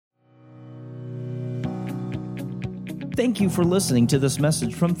Thank you for listening to this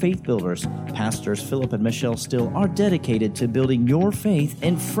message from Faith Builders. Pastors Philip and Michelle Steele are dedicated to building your faith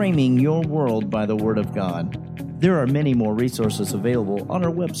and framing your world by the Word of God. There are many more resources available on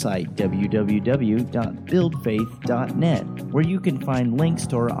our website, www.buildfaith.net, where you can find links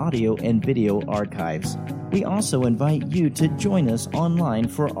to our audio and video archives. We also invite you to join us online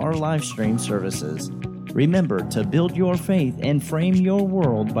for our live stream services. Remember to build your faith and frame your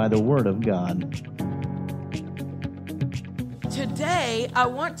world by the Word of God. Today, I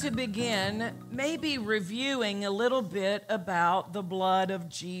want to begin maybe reviewing a little bit about the blood of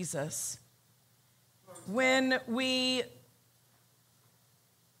Jesus. When we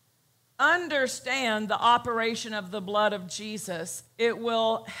understand the operation of the blood of Jesus, it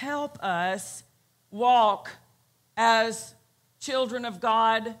will help us walk as children of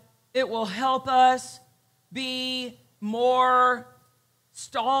God. It will help us be more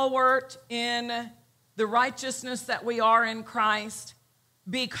stalwart in the righteousness that we are in Christ,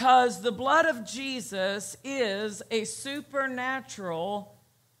 because the blood of Jesus is a supernatural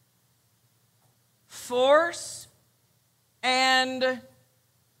force and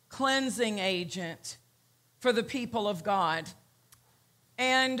cleansing agent for the people of God.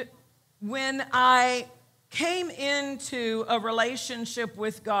 And when I came into a relationship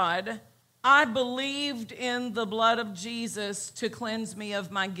with God, I believed in the blood of Jesus to cleanse me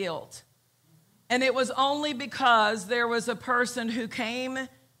of my guilt. And it was only because there was a person who came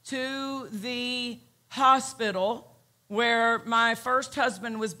to the hospital where my first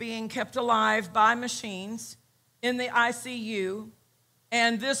husband was being kept alive by machines in the ICU.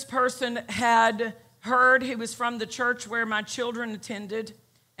 And this person had heard, he was from the church where my children attended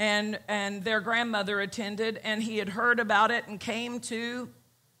and their grandmother attended, and he had heard about it and came to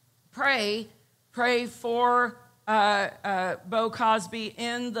pray for Bo Cosby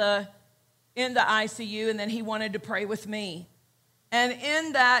in the ICU, and then he wanted to pray with me. And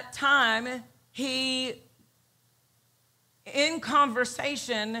in that time, in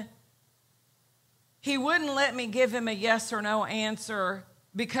conversation, he wouldn't let me give him a yes or no answer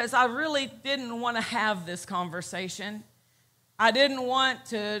because I really didn't want to have this conversation. I didn't want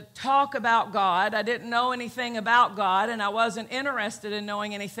to talk about God. I didn't know anything about God, and I wasn't interested in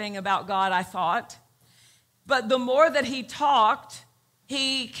knowing anything about God, I thought. But the more that he talked,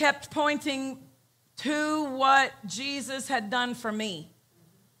 he kept pointing to what Jesus had done for me.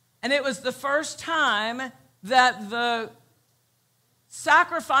 And it was the first time that the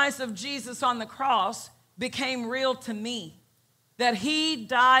sacrifice of Jesus on the cross became real to me, that he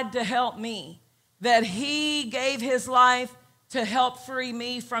died to help me, that he gave his life to help free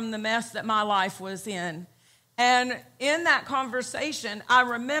me from the mess that my life was in. And in that conversation, I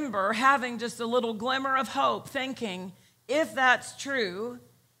remember having just a little glimmer of hope, thinking, if that's true,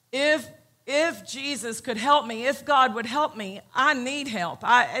 if Jesus could help me, if God would help me, I need help.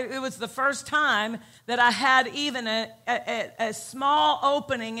 It was the first time that I had even a small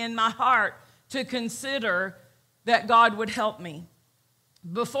opening in my heart to consider that God would help me.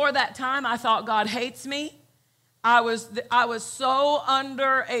 Before that time, I thought God hates me. I was so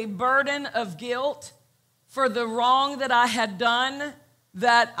under a burden of guilt for the wrong that I had done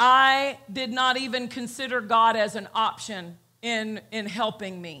that I did not even consider God as an option in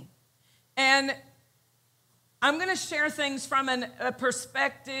helping me. And I'm going to share things from a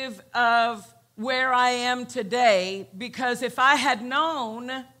perspective of where I am today, because if I had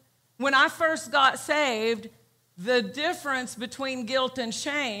known when I first got saved the difference between guilt and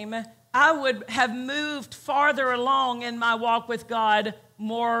shame, I would have moved farther along in my walk with God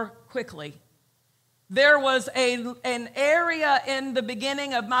more quickly. There was an area in the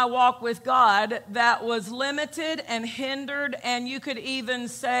beginning of my walk with God that was limited and hindered, and you could even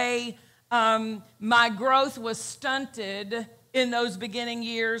say my growth was stunted in those beginning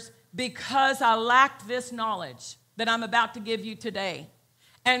years because I lacked this knowledge that I'm about to give you today.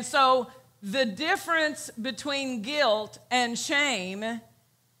 And so the difference between guilt and shame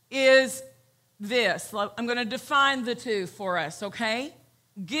is this. I'm going to define the two for us, okay?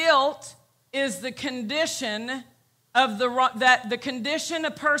 Guilt is the condition of the condition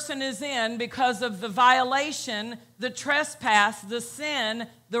a person is in because of the violation, the trespass, the sin,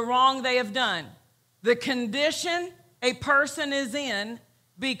 the wrong they have done. The condition a person is in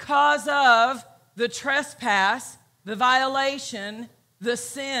because of the trespass, the violation, the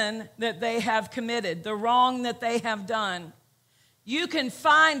sin that they have committed, the wrong that they have done. You can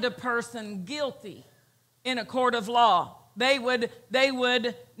find a person guilty in a court of law. They would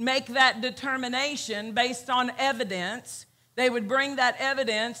make that determination based on evidence. They would bring that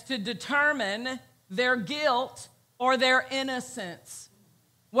evidence to determine their guilt or their innocence.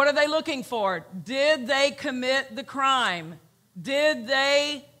 What are they looking for? Did they commit the crime? Did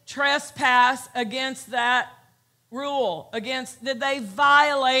they trespass against that rule? Did they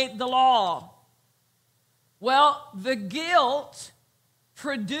violate the law? Well, the guilt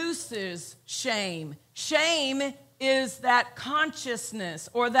produces shame. Shame is that consciousness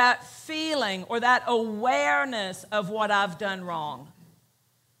or that feeling or that awareness of what I've done wrong.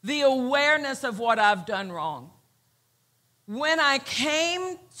 The awareness of what I've done wrong. When I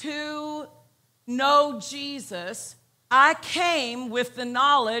came to know Jesus, I came with the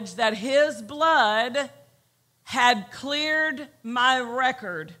knowledge that his blood had cleared my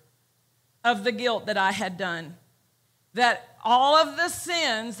record of the guilt that I had done. That all of the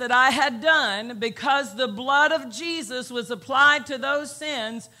sins that I had done, because the blood of Jesus was applied to those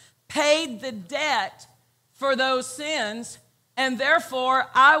sins, paid the debt for those sins, and therefore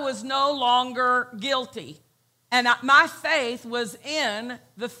I was no longer guilty. And my faith was in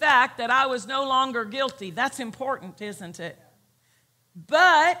the fact that I was no longer guilty. That's important, isn't it?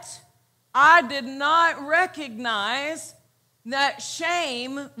 But I did not recognize that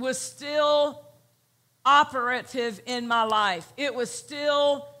shame was still operative in my life. It was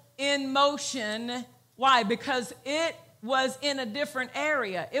still in motion. Why? Because it was in a different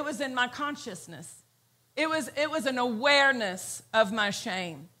area. It was in my consciousness. It was an awareness of my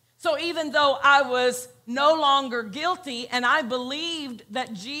shame. So even though I was no longer guilty and I believed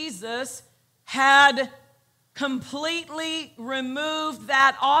that Jesus had completely removed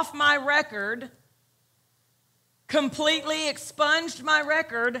that off my record, completely expunged my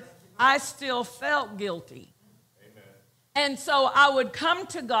record, I still felt guilty. Amen. And so I would come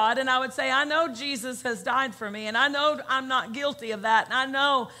to God and I would say, I know Jesus has died for me, and I know I'm not guilty of that, and I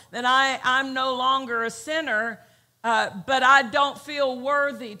know that I'm no longer a sinner, but I don't feel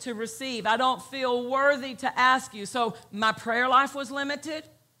worthy to receive. I don't feel worthy to ask you. So my prayer life was limited.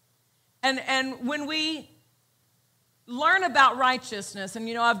 And when we learn about righteousness, and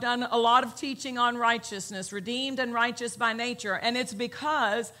I've done a lot of teaching on righteousness, redeemed and righteous by nature, and it's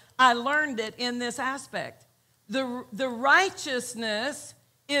because I learned it in this aspect. The righteousness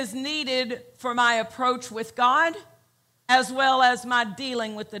is needed for my approach with God as well as my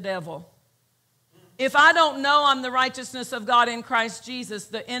dealing with the devil. If I don't know I'm the righteousness of God in Christ Jesus,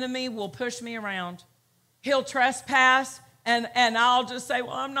 the enemy will push me around. He'll trespass, and I'll just say,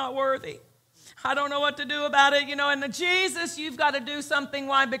 well, I'm not worthy. I don't know what to do about it. And Jesus, you've got to do something.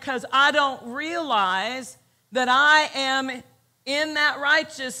 Why? Because I don't realize that I am in that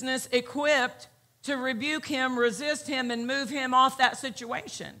righteousness equipped to rebuke him, resist him, and move him off that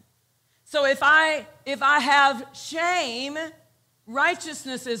situation. So if I have shame,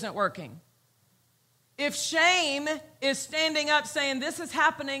 righteousness isn't working. If shame is standing up saying, this is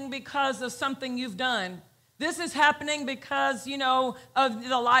happening because of something you've done, this is happening because, of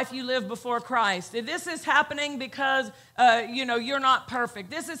the life you lived before Christ, this is happening because, you're not perfect,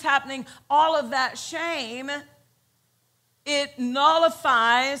 this is happening, all of that shame, it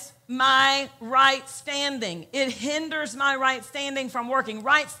nullifies my right standing. It hinders my right standing from working.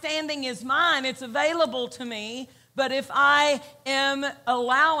 Right standing is mine. It's available to me. But if I am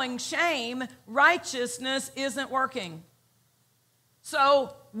allowing shame, righteousness isn't working.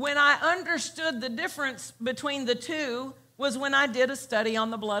 So when I understood the difference between the two was when I did a study on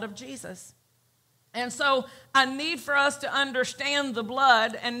the blood of Jesus. And so I need for us to understand the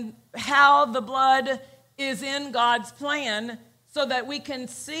blood and how the blood is in God's plan so that we can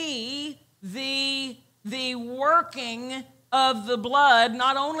see the working of the blood,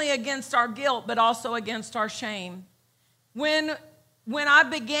 not only against our guilt, but also against our shame. When I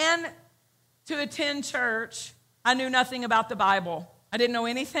began to attend church, I knew nothing about the Bible. I didn't know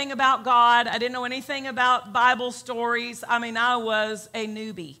anything about God. I didn't know anything about Bible stories. I was a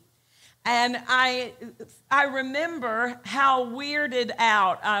newbie. And I remember how weirded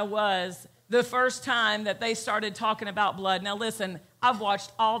out I was the first time that they started talking about blood. Now listen, I've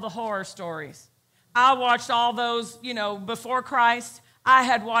watched all the horror stories. I watched all those, before Christ. I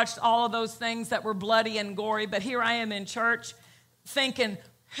had watched all of those things that were bloody and gory, but here I am in church thinking,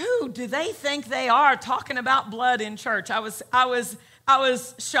 who do they think they are talking about blood in church? I was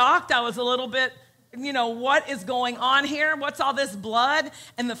shocked. I was a little bit, what is going on here? What's all this blood?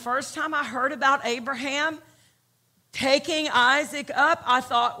 And the first time I heard about Abraham taking Isaac up, I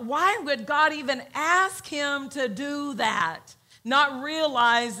thought, why would God even ask him to do that? Not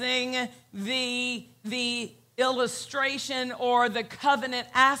realizing the illustration or the covenant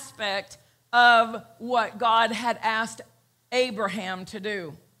aspect of what God had asked Abraham to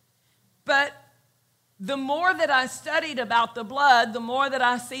do. But the more that I studied about the blood, the more that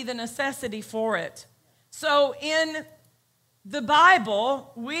I see the necessity for it. So in the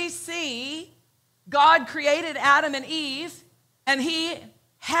Bible, we see God created Adam and Eve, and he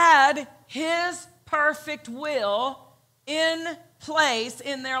had his perfect will in place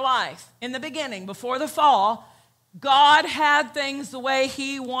in their life. In the beginning, before the fall, God had things the way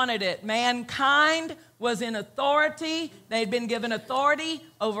he wanted it. Mankind was in authority. They'd been given authority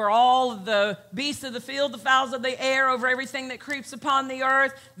over all of the beasts of the field, the fowls of the air, over everything that creeps upon the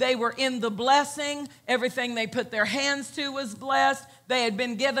earth. They were in the blessing. Everything they put their hands to was blessed. They had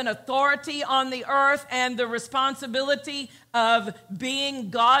been given authority on the earth and the responsibility of being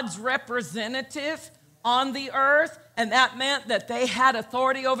God's representative on the earth. And that meant that they had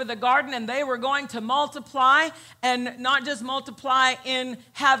authority over the garden, and they were going to multiply, and not just multiply in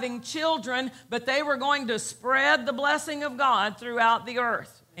having children, but they were going to spread the blessing of God throughout the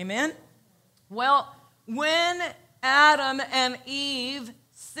earth. Amen? Well, when Adam and Eve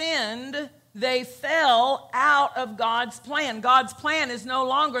sinned, they fell out of God's plan. God's plan is no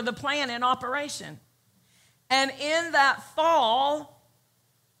longer the plan in operation. And in that fall,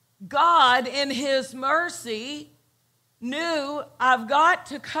 God, in his mercy, knew, I've got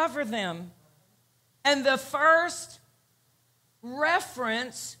to cover them. And the first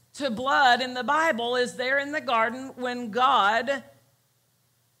reference to blood in the Bible is there in the garden when God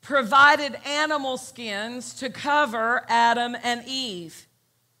provided animal skins to cover Adam and Eve.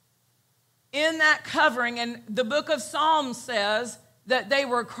 In that covering, and the book of Psalms says that they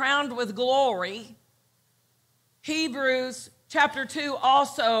were crowned with glory. Hebrews chapter 2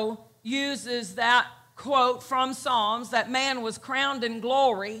 also uses that quote from Psalms, that man was crowned in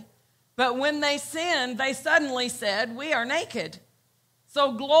glory. But when they sinned, they suddenly said, we are naked.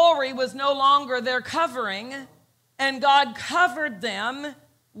 So glory was no longer their covering, and God covered them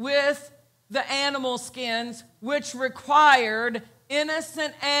with the animal skins, which required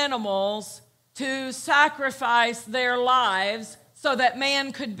innocent animals to sacrifice their lives so that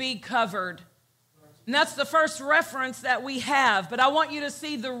man could be covered. And that's the first reference that we have. But I want you to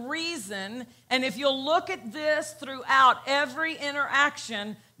see the reason, and if you'll look at this throughout every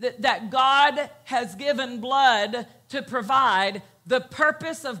interaction that God has given blood to provide, the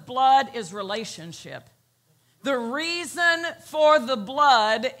purpose of blood is relationship. The reason for the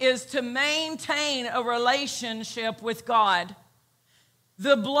blood is to maintain a relationship with God.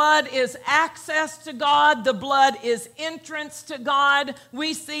 The blood is access to God. The blood is entrance to God.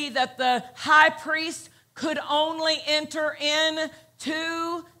 We see that the high priest could only enter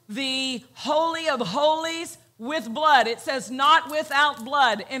into the Holy of Holies with blood. It says not without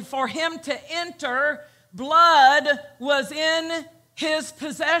blood. And for him to enter, blood was in his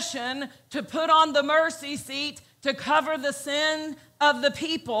possession to put on the mercy seat to cover the sin of the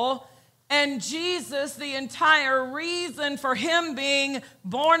people. And Jesus, the entire reason for him being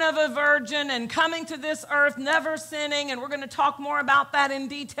born of a virgin and coming to this earth, never sinning, and we're going to talk more about that in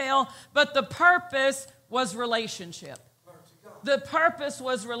detail, but the purpose was relationship. The purpose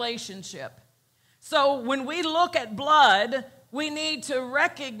was relationship. So when we look at blood, we need to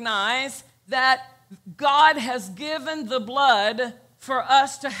recognize that God has given the blood for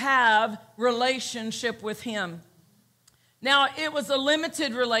us to have relationship with him. Now, it was a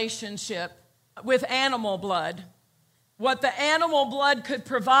limited relationship with animal blood. What the animal blood could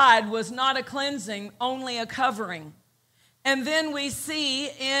provide was not a cleansing, only a covering. And then we see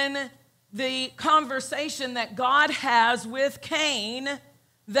in the conversation that God has with Cain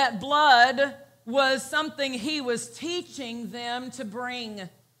that blood was something he was teaching them to bring.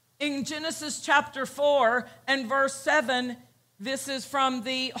 In Genesis chapter 4 and verse 7, this is from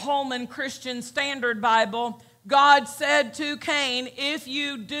the Holman Christian Standard Bible, God said to Cain, if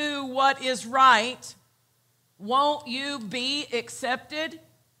you do what is right, won't you be accepted?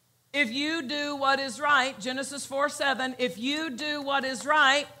 If you do what is right, Genesis 4:7, if you do what is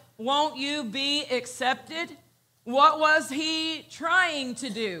right, won't you be accepted? What was he trying to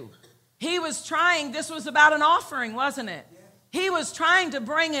do? He was trying, this was about an offering, wasn't it? He was trying to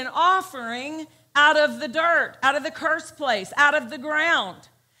bring an offering out of the dirt, out of the cursed place, out of the ground,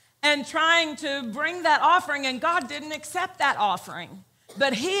 and trying to bring that offering, and God didn't accept that offering.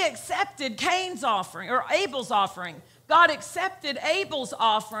 But he accepted Cain's offering, or Abel's offering. God accepted Abel's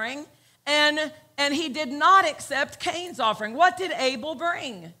offering, and he did not accept Cain's offering. What did Abel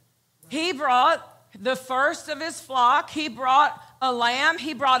bring? He brought the first of his flock. He brought a lamb.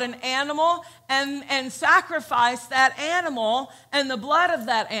 He brought an animal and sacrificed that animal and the blood of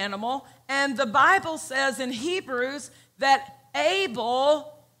that animal. And the Bible says in Hebrews that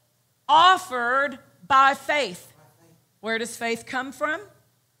Abel offered by faith. Where does faith come from?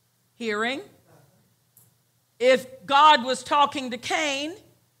 Hearing. If God was talking to Cain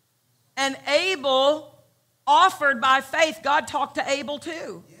and Abel offered by faith. God talked to Abel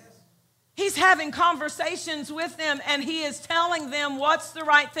too. He's having conversations with them, and he is telling them what's the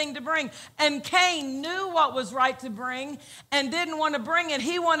right thing to bring. And Cain knew what was right to bring and didn't want to bring it.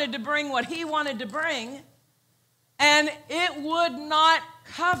 He wanted to bring what he wanted to bring, and it would not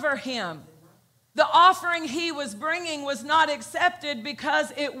cover him. The offering he was bringing was not accepted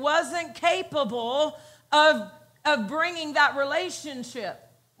because it wasn't capable of bringing that relationship.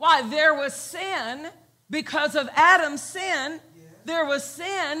 Why? There was sin because of Adam's sin. There was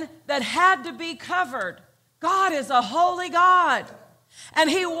sin that had to be covered. God is a holy God. And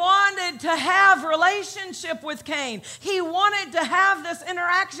he wanted to have relationship with Cain. He wanted to have this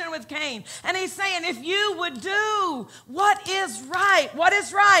interaction with Cain. And he's saying, if you would do what is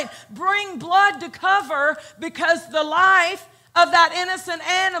right, bring blood to cover, because the life of that innocent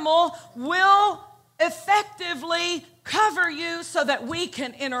animal will effectively cover you so that we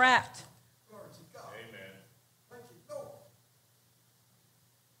can interact.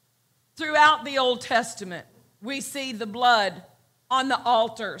 Throughout the Old Testament, we see the blood on the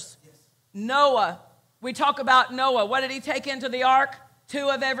altars. Noah, we talk about Noah. What did he take into the ark? 2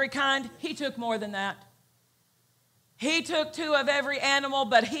 of every kind. He took more than that. He took 2 of every animal,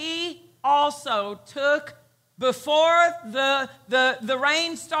 but he also took, before the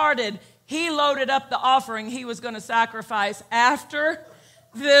rain started, he loaded up the offering he was going to sacrifice after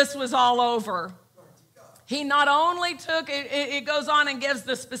this was all over. He not only took, it goes on and gives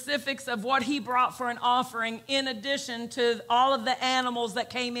the specifics of what he brought for an offering in addition to all of the animals that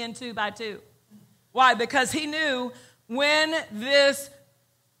came in 2 by 2. Why? Because he knew when this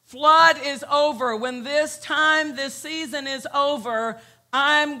flood is over, when this season is over,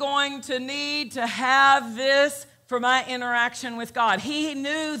 I'm going to need to have this for my interaction with God. He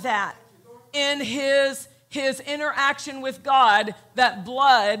knew that in his interaction with God, that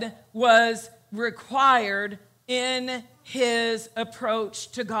blood was required in his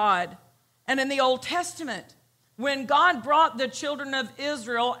approach to God. And in the Old Testament, when God brought the children of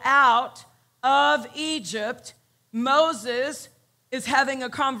Israel out of Egypt, Moses is having a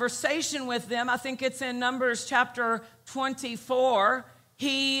conversation with them. I think it's in Numbers chapter 24.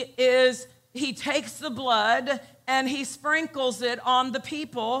 He takes the blood and he sprinkles it on the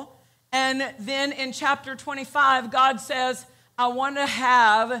people. And then in chapter 25, God says, I want to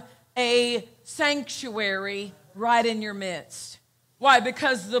have a sanctuary right in your midst. Why?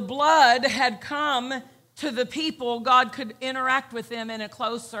 Because the blood had come to the people. God could interact with them in a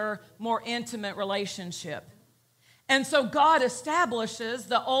closer, more intimate relationship. And so God establishes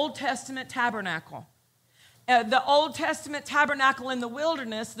the Old Testament tabernacle. The Old Testament tabernacle in the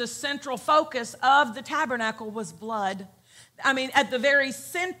wilderness, the central focus of the tabernacle was blood. I mean, at the very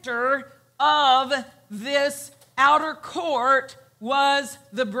center of this outer court was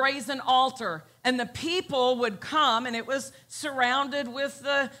the brazen altar. And the people would come, and it was surrounded with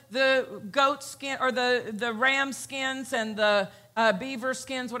the goat skin or the ram skins and the beaver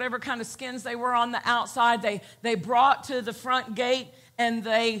skins, whatever kind of skins they were on the outside. They brought to the front gate, and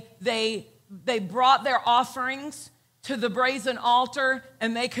they brought their offerings to the brazen altar,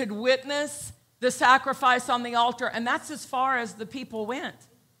 and they could witness the sacrifice on the altar. And that's as far as the people went.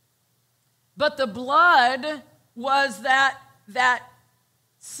 But the blood was that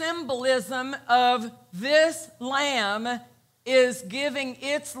symbolism of this lamb is giving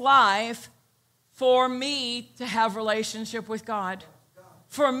its life for me to have relationship with God,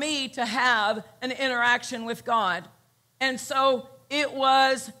 for me to have an interaction with God. And so it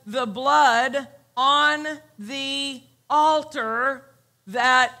was the blood on the altar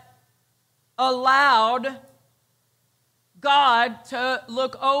that allowed God to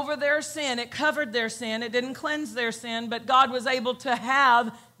look over their sin. It covered their sin. It didn't cleanse their sin, but God was able to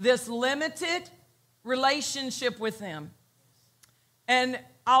have this limited relationship with them. And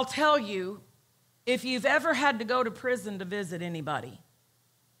I'll tell you, if you've ever had to go to prison to visit anybody,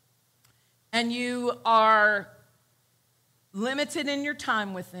 and you are limited in your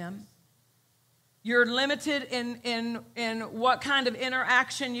time with them, you're limited in what kind of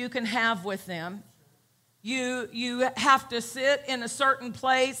interaction you can have with them. You have to sit in a certain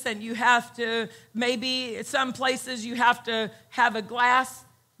place, and you have to, maybe some places you have to have a glass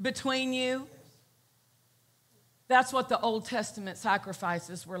between you. That's what the Old Testament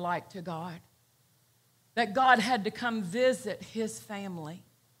sacrifices were like to God. That God had to come visit his family.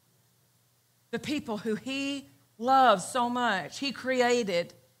 The people who he loves so much, he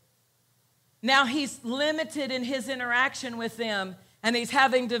created. Now he's limited in his interaction with them, and he's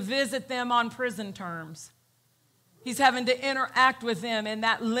having to visit them on prison terms. He's having to interact with them in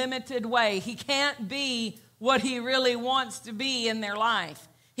that limited way. He can't be what he really wants to be in their life.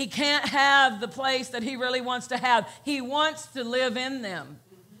 He can't have the place that he really wants to have. He wants to live in them,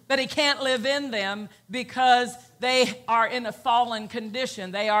 but he can't live in them because they are in a fallen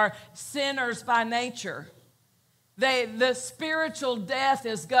condition. They are sinners by nature. The spiritual death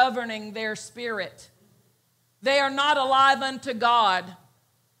is governing their spirit. They are not alive unto God.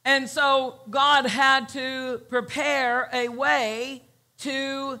 And so God had to prepare a way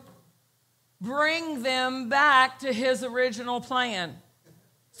to bring them back to his original plan.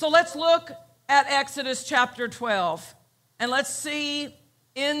 So let's look at Exodus chapter 12. And let's see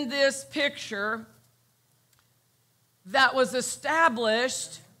in this picture that was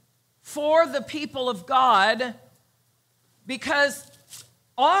established for the people of God, because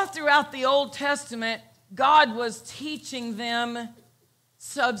all throughout the Old Testament, God was teaching them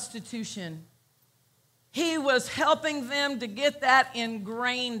substitution. He was helping them to get that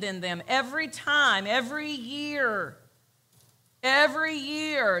ingrained in them. Every time, every year,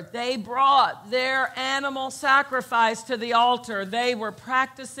 they brought their animal sacrifice to the altar. They were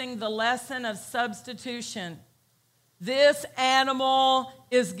practicing the lesson of substitution. This animal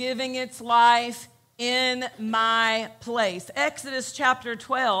is giving its life in my place. Exodus chapter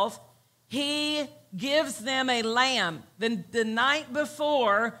 12, he gives them a lamb. The night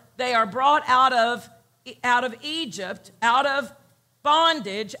before they are brought out of Egypt, out of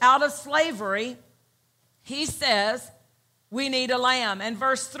bondage, out of slavery, he says, we need a lamb. And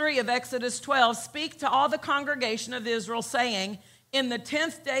verse 3 of Exodus 12, speak to all the congregation of Israel, saying, in the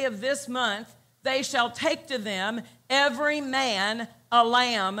 10th day of this month, they shall take to them every man a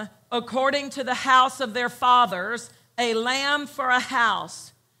lamb according to the house of their fathers, a lamb for a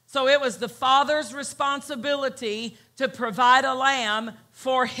house. So it was the father's responsibility to provide a lamb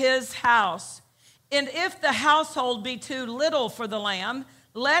for his house. And if the household be too little for the lamb,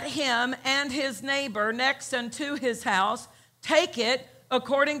 let him and his neighbor next unto his house take it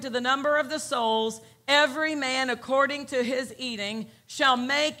according to the number of the souls. Every man according to his eating shall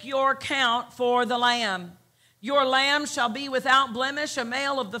make your count for the lamb. Your lamb shall be without blemish, a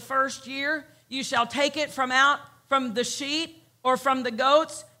male of the first year. You shall take it from the sheep or from the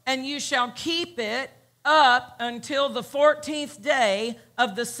goats, and you shall keep it up until the 14th day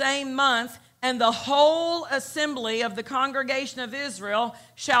of the same month, and the whole assembly of the congregation of Israel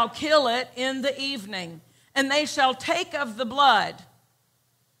shall kill it in the evening. And they shall take of the blood.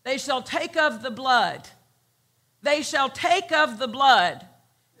 They shall take of the blood. They shall take of the blood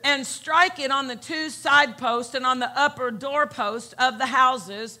and strike it on the two side posts and on the upper doorpost of the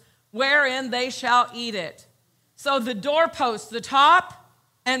houses wherein they shall eat it. So the doorposts, the top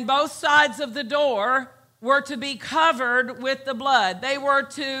and both sides of the door, were to be covered with the blood. They were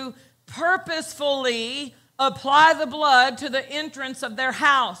to purposefully apply the blood to the entrance of their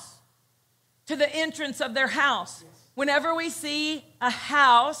house. To the entrance of their house. Whenever we see a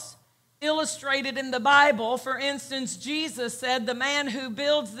house illustrated in the Bible, for instance, Jesus said, the man who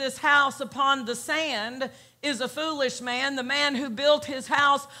builds this house upon the sand is a foolish man. The man who built his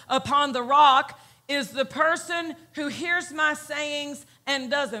house upon the rock is the person who hears my sayings and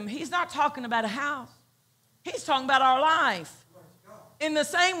does them. He's not talking about a house. He's talking about our life. In the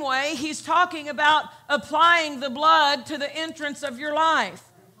same way, he's talking about applying the blood to the entrance of your life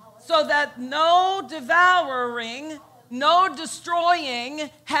so that no devouring, no destroying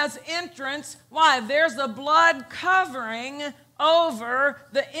has entrance. Why? There's a blood covering over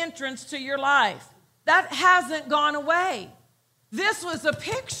the entrance to your life. That hasn't gone away. This was a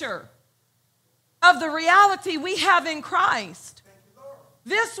picture of the reality we have in Christ.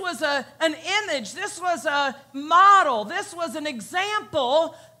 This was an image. This was a model. This was an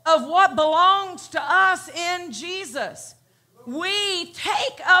example of what belongs to us in Jesus. We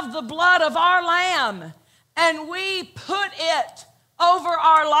take of the blood of our Lamb and we put it over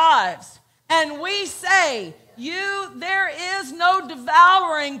our lives. And we say, there is no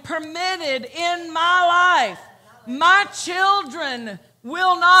devouring permitted in my life. My children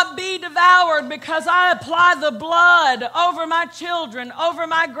will not be devoured because I apply the blood over my children, over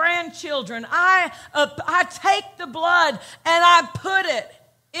my grandchildren. I take the blood and I put it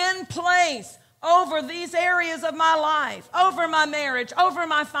in place over these areas of my life, over my marriage, over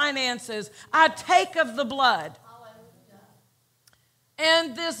my finances. I take of the blood.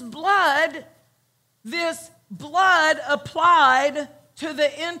 And this blood applied to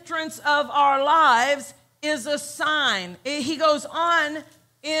the entrance of our lives is a sign. He goes on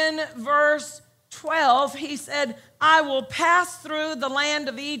in verse 12. He said, I will pass through the land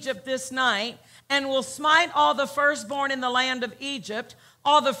of Egypt this night and will smite all the firstborn in the land of Egypt,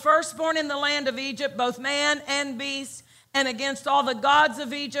 all the firstborn in the land of Egypt, both man and beast, and against all the gods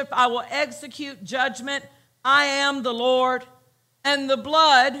of Egypt I will execute judgment. I am the Lord. and the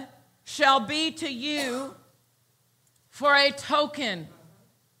blood shall be to you for a token,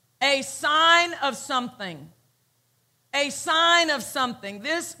 a sign of something. A sign of something.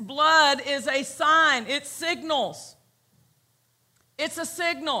 This blood is a sign. It signals. It's a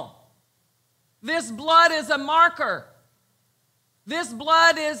signal. This blood is a marker. This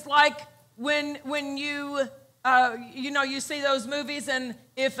blood is like when you you see those movies, and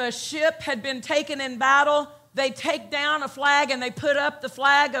if a ship had been taken in battle, they take down a flag and they put up the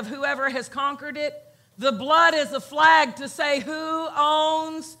flag of whoever has conquered it. The blood is a flag to say who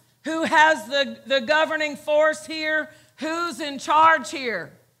owns, who has the governing force here, who's in charge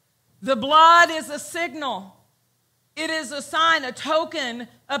here. The blood is a signal. It is a sign, a token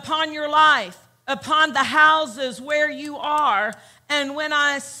upon your life, upon the houses where you are. And when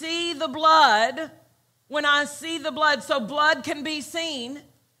I see the blood, so blood can be seen.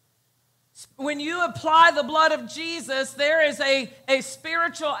 When you apply the blood of Jesus, there is a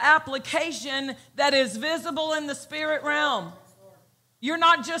spiritual application that is visible in the spirit realm. You're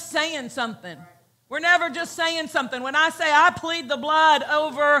not just saying something. We're never just saying something. When I say I plead the blood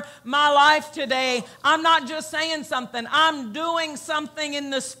over my life today, I'm not just saying something. I'm doing something in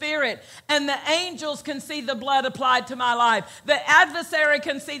the spirit. And the angels can see the blood applied to my life. The adversary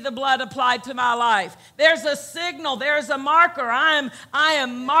can see the blood applied to my life. There's a signal. There's a marker. I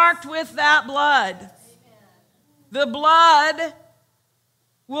am marked with that blood. Amen. The blood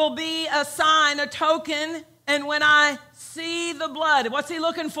will be a sign, a token. And when I see the blood, what's he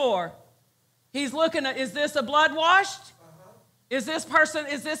looking for? He's looking at, is this a blood washed? Is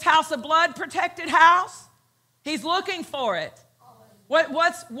this house a blood protected house? He's looking for it.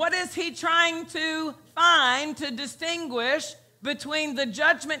 What is he trying to find to distinguish between the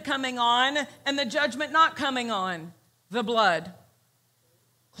judgment coming on and the judgment not coming on? The blood.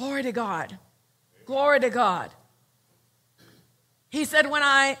 Glory to God. Glory to God. He said, when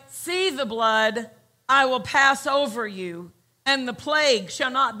I see the blood, I will pass over you, and the plague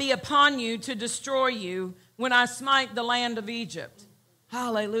shall not be upon you to destroy you when I smite the land of Egypt.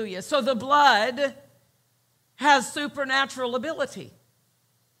 Hallelujah. So the blood has supernatural ability,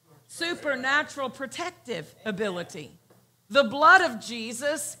 supernatural protective ability. The blood of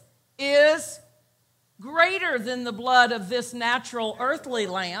Jesus is greater than the blood of this natural earthly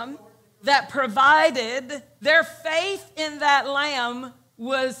lamb that provided. Their faith in that lamb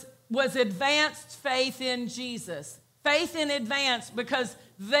was advanced faith in Jesus. Faith in advance, because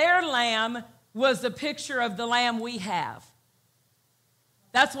their lamb was a picture of the lamb we have.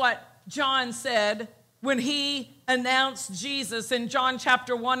 That's what John said when he announced Jesus in John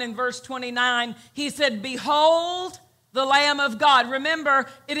chapter 1 and verse 29. He said, behold the Lamb of God. Remember,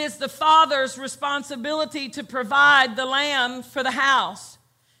 it is the Father's responsibility to provide the lamb for the house.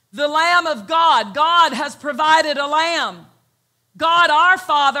 The Lamb of God. God has provided a lamb. God, our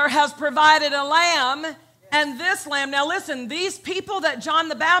Father, has provided a lamb. And this lamb, now listen, these people that John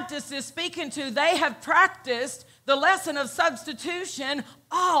the Baptist is speaking to, they have practiced the lesson of substitution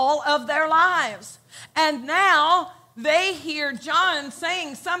all of their lives. And now they hear John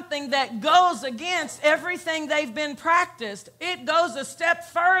saying something that goes against everything they've been practiced. It goes a step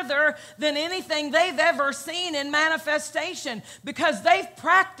further than anything they've ever seen in manifestation, because they've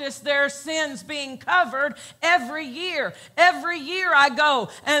practiced their sins being covered every year. Every year I go,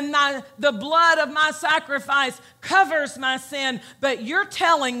 and the blood of my sacrifice covers my sin. But you're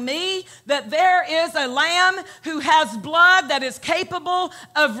telling me that there is a lamb who has blood that is capable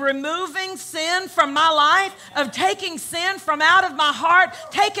of removing sin from my life, of taking sin from out of my heart,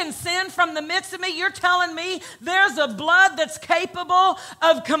 taking sin from the midst of me. You're telling me there's a blood that's capable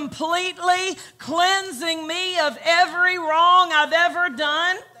of completely cleansing me of every wrong I've ever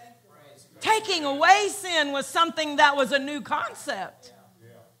done? Taking away sin was something that was a new concept.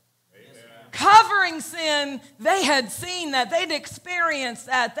 Covering sin, they had seen that. They'd experienced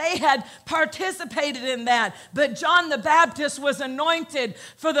that. They had participated in that. But John the Baptist was anointed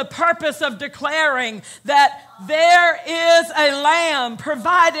for the purpose of declaring that there is a lamb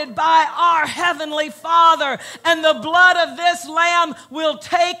provided by our Heavenly Father, and the blood of this lamb will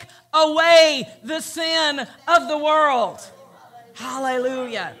take away the sin of the world.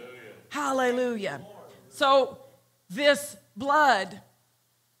 Hallelujah. Hallelujah. So this blood,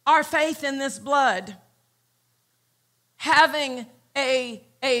 our faith in this blood, having a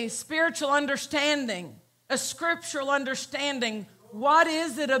spiritual understanding, a scriptural understanding, what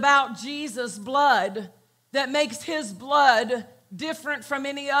is it about Jesus' blood that makes his blood different from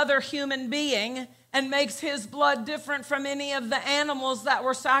any other human being and makes his blood different from any of the animals that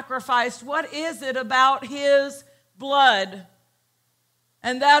were sacrificed? What is it about his blood?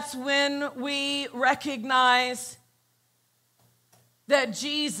 And that's when we recognize that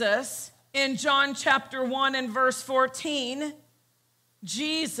Jesus, in John chapter 1 and verse 14,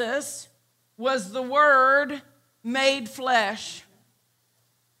 Jesus was the Word made flesh.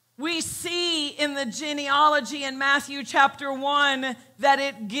 We see in the genealogy in Matthew chapter 1 that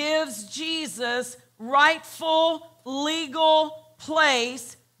it gives Jesus rightful legal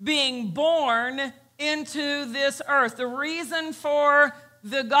place being born into this earth. The reason for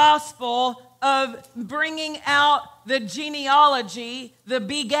the gospel of bringing out the genealogy, the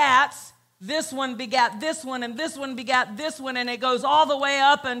begats, this one begat this one, and this one begat this one, and it goes all the way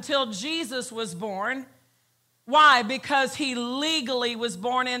up until Jesus was born. Why? Because he legally was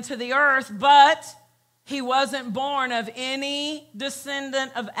born into the earth, but he wasn't born of any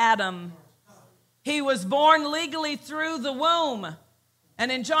descendant of Adam. He was born legally through the womb.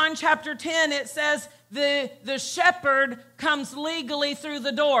 And in John chapter 10, it says the shepherd comes legally through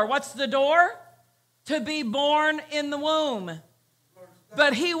the door. What's the door? To be born in the womb.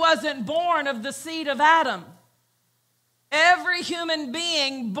 But he wasn't born of the seed of Adam. Every human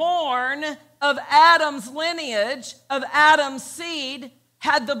being born of Adam's lineage, of Adam's seed,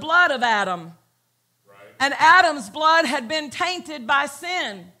 had the blood of Adam. Right. And Adam's blood had been tainted by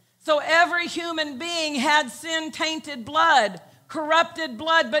sin. So every human being had sin-tainted blood, corrupted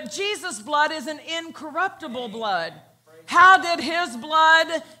blood. But Jesus' blood is an incorruptible blood. How did his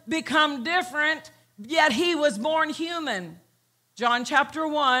blood become different, yet he was born human? John chapter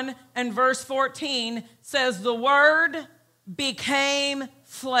 1 and verse 14 says, the Word became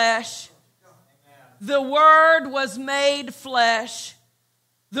flesh. The Word was made flesh.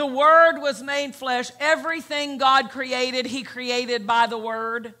 The Word was made flesh. Everything God created, he created by the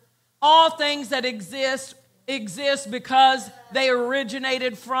Word. All things that exist because they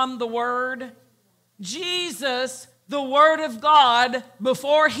originated from the Word. Jesus, the Word of God,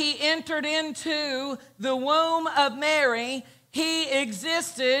 before he entered into the womb of Mary, he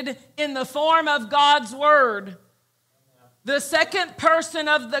existed in the form of God's Word. The second person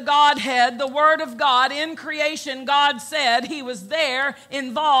of the Godhead, the Word of God, in creation, God said he was there,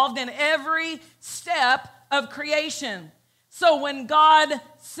 involved in every step of creation. So when God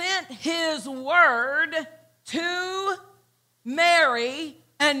sent his Word to Mary,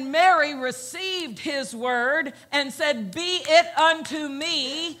 and Mary received his Word and said, be it unto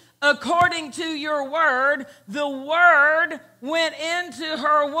me according to your word, the Word went into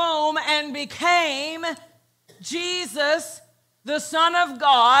her womb and became Jesus, the Son of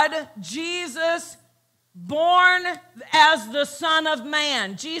God, Jesus born as the Son of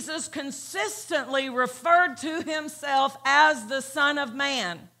Man. Jesus consistently referred to himself as the Son of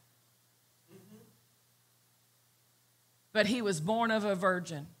Man. But he was born of a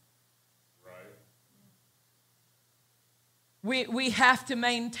virgin. We have to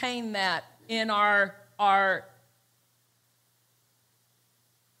maintain that in our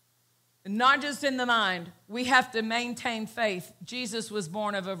not just in the mind. We have to maintain faith. Jesus was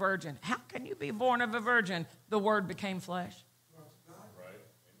born of a virgin. How can you be born of a virgin? The Word became flesh.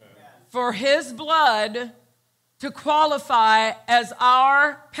 For his blood to qualify as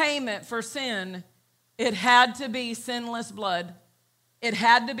our payment for sin, it had to be sinless blood. It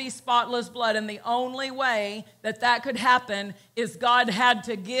had to be spotless blood. And the only way that could happen is God had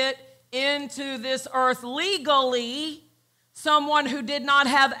to get into this earth legally someone who did not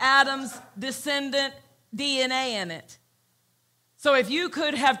have Adam's descendant DNA in it. So if you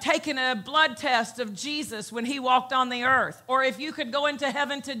could have taken a blood test of Jesus when he walked on the earth, or if you could go into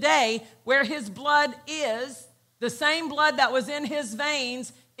heaven today where his blood is, the same blood that was in his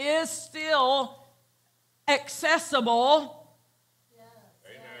veins is still accessible.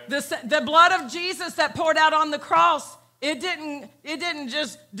 The blood of Jesus that poured out on the cross, it didn't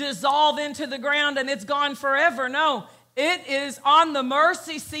just dissolve into the ground and it's gone forever. No, it is on the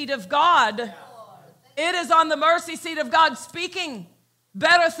mercy seat of God. It is on the mercy seat of God, speaking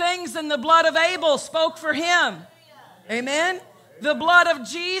better things than the blood of Abel spoke for him. Amen? The blood of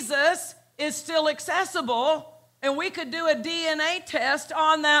Jesus is still accessible, and we could do a DNA test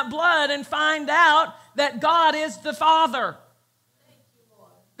on that blood and find out that God is the Father.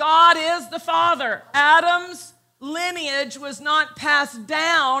 God is the Father. Adam's lineage was not passed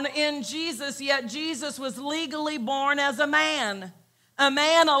down in Jesus, yet Jesus was legally born as a man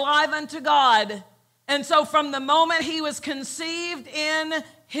alive unto God. And so from the moment he was conceived in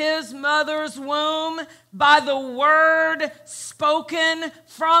his mother's womb, by the word spoken,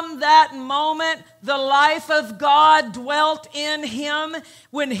 from that moment, the life of God dwelt in him.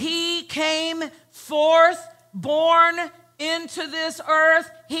 When he came forth, born into this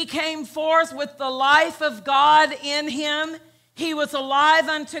earth, he came forth with the life of God in him. He was alive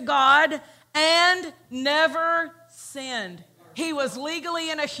unto God and never sinned. He was legally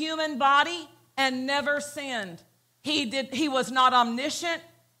in a human body and never sinned. He was not omniscient.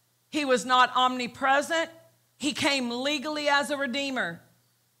 He was not omnipresent. He came legally as a redeemer.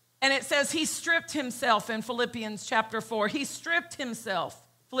 And it says he stripped himself in Philippians chapter 4. He stripped himself,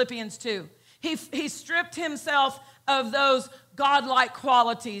 Philippians 2. He stripped himself of those godlike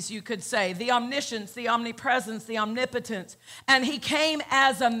qualities, you could say, the omniscience, the omnipresence, the omnipotence. And he came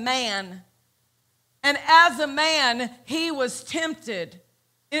as a man. And as a man, he was tempted.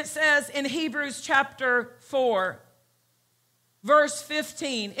 It says in Hebrews chapter 4, verse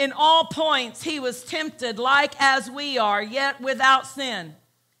 15, in all points he was tempted like as we are, yet without sin.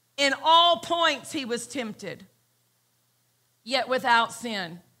 In all points he was tempted, yet without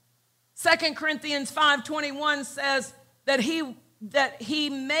sin. 2 Corinthians 5:21 says that he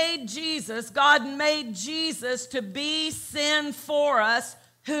made Jesus, God made Jesus to be sin for us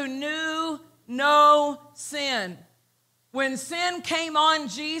who knew no sin. When sin came on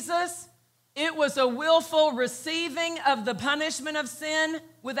Jesus, it was a willful receiving of the punishment of sin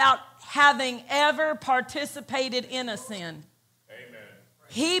without having ever participated in a sin. Amen.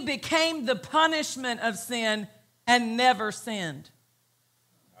 He became the punishment of sin and never sinned.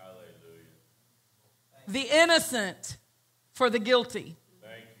 Hallelujah. The innocent for the guilty.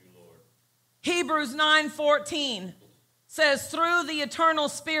 Thank you, Lord. Hebrews 9:14 says, through the eternal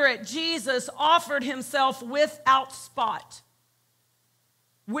Spirit, Jesus offered himself without spot.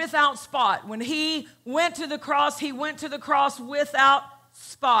 Without spot. When he went to the cross without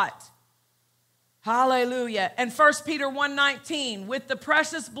spot. Hallelujah. And 1 Peter 1:19, with the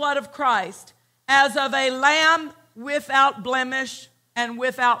precious blood of Christ, as of a lamb without blemish and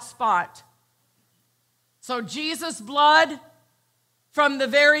without spot. So Jesus' blood from the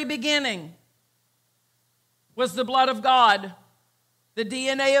very beginning was the blood of God, the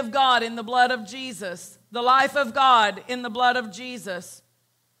DNA of God in the blood of Jesus, the life of God in the blood of Jesus.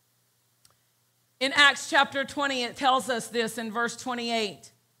 In Acts chapter 20, it tells us this in verse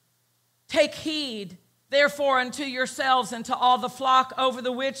 28. Take heed, therefore, unto yourselves and to all the flock over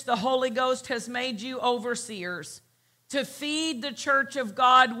the which the Holy Ghost has made you overseers, to feed the church of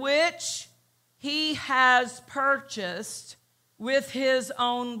God, which he has purchased with his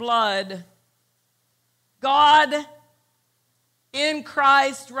own blood. God in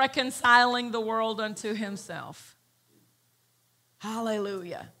Christ reconciling the world unto himself.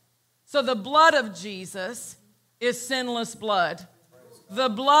 Hallelujah. So the blood of Jesus is sinless blood. The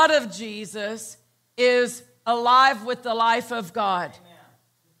blood of Jesus is alive with the life of God.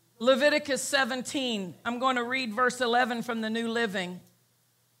 Leviticus 17, I'm going to read verse 11 from the New Living.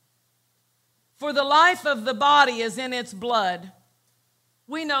 For the life of the body is in its blood.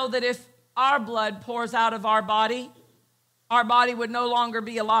 We know that if our blood pours out of our body would no longer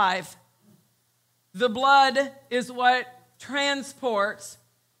be alive. The blood is what transports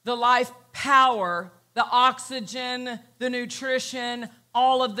the life power, the oxygen, the nutrition,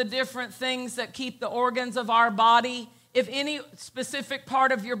 all of the different things that keep the organs of our body. If any specific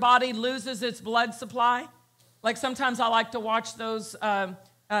part of your body loses its blood supply, like sometimes I like to watch those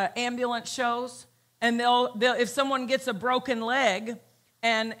ambulance shows, and they'll if someone gets a broken leg,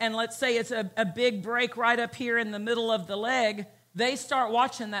 and let's say it's a big break right up here in the middle of the leg, they start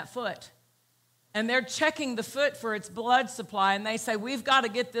watching that foot. And they're checking the foot for its blood supply, and they say, we've got to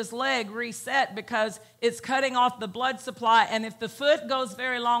get this leg reset because it's cutting off the blood supply, and if the foot goes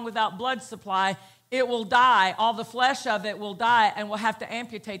very long without blood supply, it will die. All the flesh of it will die, and we'll have to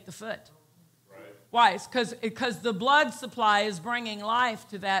amputate the foot. Right. Why? It's because the blood supply is bringing life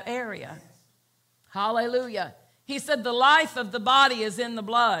to that area. Hallelujah. He said the life of the body is in the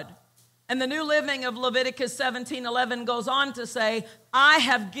blood. And the New Living of Leviticus 17:11 goes on to say, I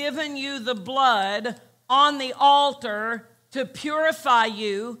have given you the blood on the altar to purify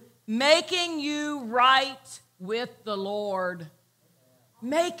you, making you right with the Lord.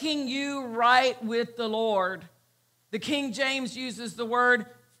 Making you right with the Lord. The King James uses the word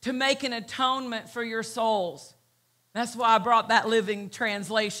to make an atonement for your souls. That's why I brought that Living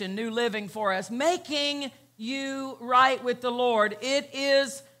Translation, New Living, for us. Making you right with the Lord. It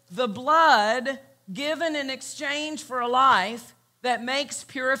is the blood given in exchange for a life that makes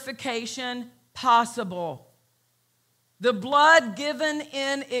purification possible. The blood given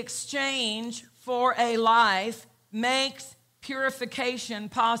in exchange for a life makes purification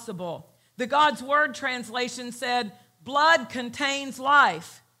possible. The God's Word translation said, blood contains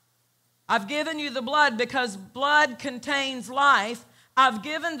life. I've given you the blood because blood contains life. I've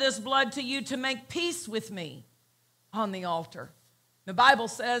given this blood to you to make peace with me on the altar. The Bible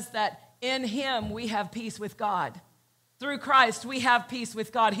says that in him we have peace with God. Through Christ we have peace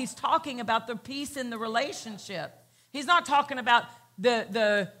with God. He's talking about the peace in the relationship. He's not talking about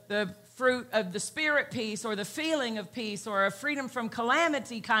the fruit of the Spirit peace or the feeling of peace or a freedom from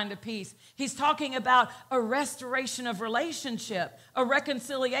calamity kind of peace. He's talking about a restoration of relationship, a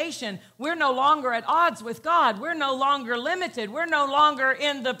reconciliation. We're no longer at odds with God. We're no longer limited. We're no longer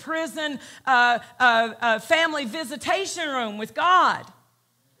in the prison family visitation room with God.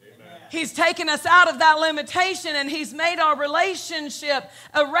 He's taken us out of that limitation, and he's made our relationship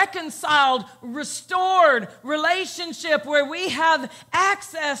a reconciled, restored relationship where we have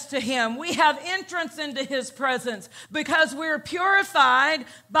access to him. We have entrance into his presence because we're purified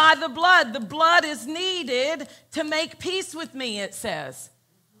by the blood. The blood is needed to make peace with me, it says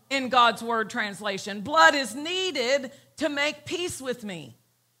in God's Word translation. Blood is needed to make peace with me.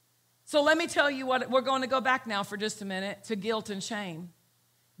 So let me tell you what, we're going to go back now for just a minute to guilt and shame.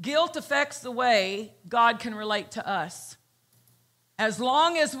 Guilt affects the way God can relate to us. As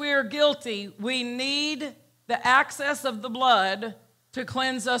long as we're guilty, we need the access of the blood to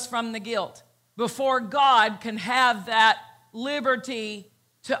cleanse us from the guilt before God can have that liberty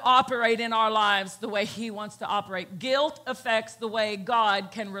to operate in our lives the way he wants to operate. Guilt affects the way God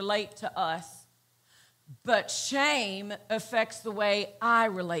can relate to us, but shame affects the way I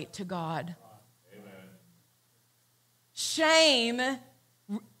relate to God. Amen. Shame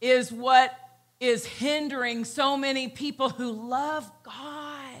is what is hindering so many people who love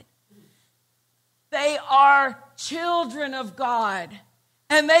God. They are children of God,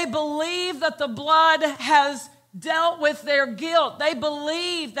 and they believe that the blood has dealt with their guilt. They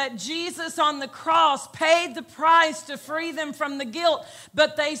believe that Jesus on the cross paid the price to free them from the guilt,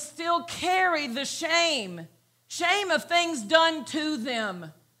 but they still carry the shame of things done to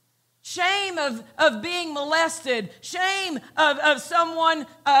them. Shame of being molested, shame of someone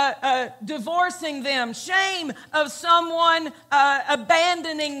divorcing them, shame of someone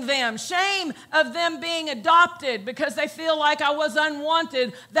abandoning them, shame of them being adopted because they feel like I was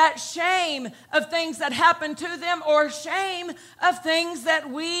unwanted, that shame of things that happened to them or shame of things that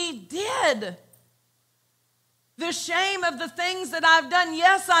we did. The shame of the things that I've done.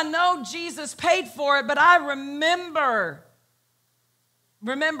 Yes, I know Jesus paid for it, but I remember,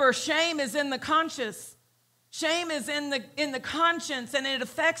 shame is in the conscious. Shame is in the conscience, and it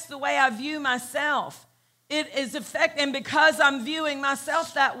affects the way I view myself. And because I'm viewing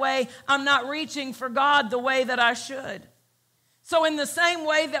myself that way, I'm not reaching for God the way that I should. So in the same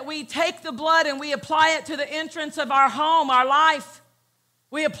way that we take the blood and we apply it to the entrance of our home, our life,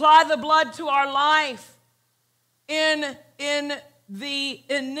 we apply the blood to our life in the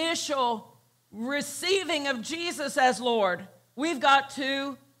initial receiving of Jesus as Lord. We've got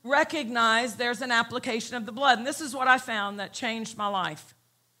to recognize there's an application of the blood. And this is what I found that changed my life,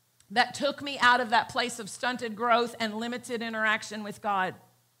 that took me out of that place of stunted growth and limited interaction with God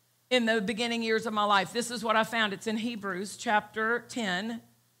in the beginning years of my life. This is what I found. It's in Hebrews chapter 10.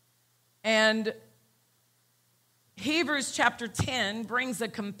 And Hebrews chapter 10 brings a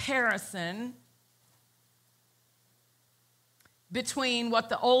comparison between what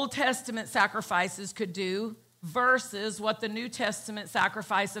the Old Testament sacrifices could do versus what the New Testament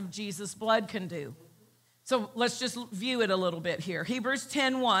sacrifice of Jesus' blood can do. So let's just view it a little bit here. Hebrews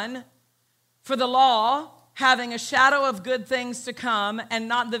 10:1, for the law, having a shadow of good things to come and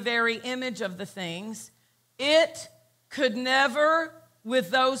not the very image of the things, it could never, with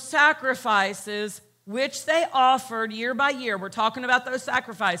those sacrifices which they offered year by year, we're talking about those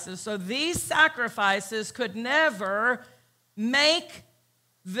sacrifices, so these sacrifices could never make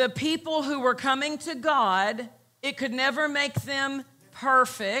the people who were coming to God, it could never make them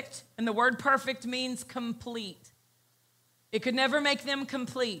perfect. And the word perfect means complete. It could never make them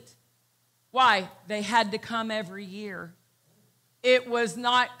complete. Why? They had to come every year. It was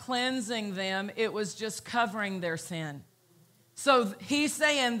not cleansing them. It was just covering their sin. So he's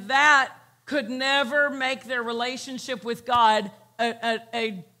saying that could never make their relationship with God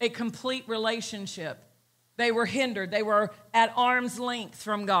a complete relationship. They were hindered. They were at arm's length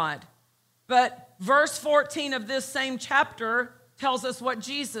from God. But verse 14 of this same chapter tells us what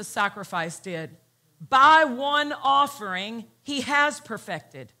Jesus' sacrifice did. By one offering, he has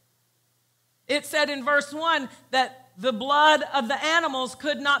perfected. It said in verse 1 that the blood of the animals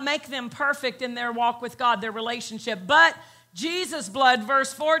could not make them perfect in their walk with God, their relationship. But Jesus' blood,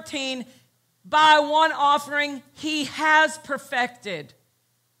 verse 14, by one offering, he has perfected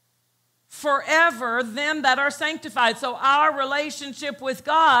forever them that are sanctified. So our relationship with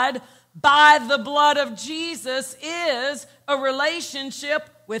God by the blood of Jesus is a relationship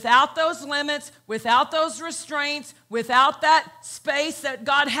without those limits, without those restraints, without that space that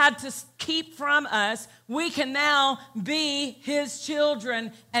God had to keep from us. We can now be his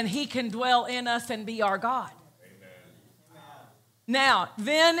children, and he can dwell in us and be our God. Amen. Now,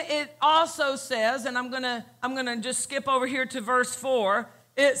 then it also says, and I'm gonna just skip over here to verse 4.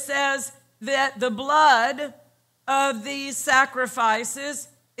 It says that the blood of these sacrifices,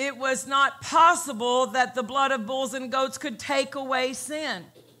 it was not possible that the blood of bulls and goats could take away sin.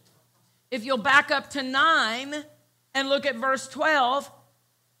 If you'll back up to 9 and look at verse 12,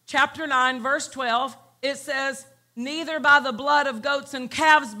 chapter 9, verse 12, it says, neither by the blood of goats and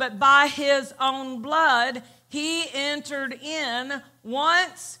calves, but by his own blood, he entered in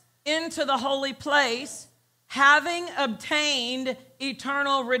once into the holy place, having obtained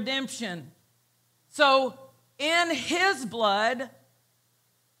eternal redemption. So in his blood,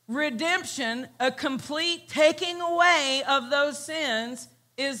 redemption, a complete taking away of those sins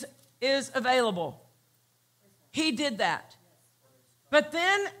is available. He did that. But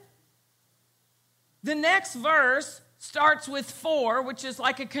then the next verse starts with for, which is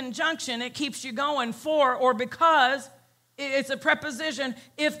like a conjunction. It keeps you going. For or because, it's a preposition.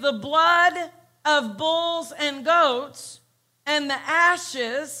 If the blood of bulls and goats and the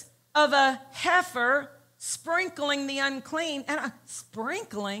ashes of a heifer sprinkling the unclean, and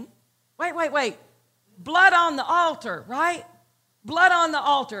sprinkling, wait. Blood on the altar, right? Blood on the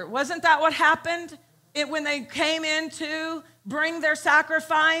altar. Wasn't that what happened when they came in to bring their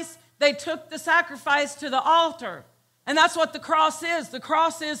sacrifice? They took the sacrifice to the altar. And that's what the cross is. The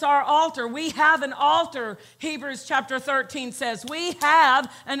cross is our altar. We have an altar, Hebrews chapter 13 says. We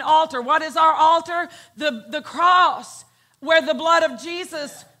have an altar. What is our altar? The cross, where the blood of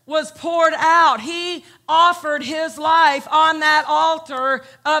Jesus was poured out. He offered his life on that altar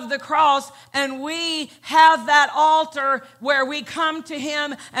of the cross, and we have that altar where we come to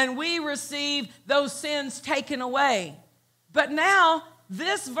him and we receive those sins taken away. But now,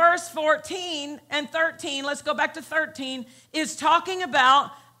 this verse 14 and 13, let's go back to 13, is talking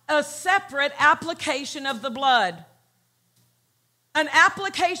about a separate application of the blood. An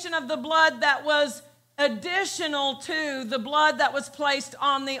application of the blood that was additional to the blood that was placed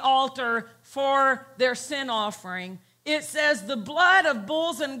on the altar for their sin offering. It says the blood of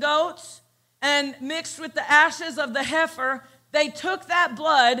bulls and goats and mixed with the ashes of the heifer, they took that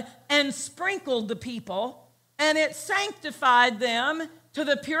blood and sprinkled the people, and it sanctified them to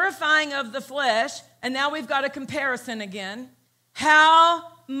the purifying of the flesh. And now we've got a comparison again.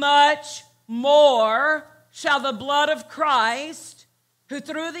 How much more shall the blood of Christ, who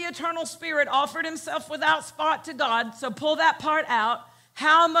through the eternal Spirit offered himself without spot to God, so pull that part out,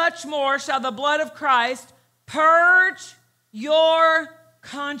 how much more shall the blood of Christ purge your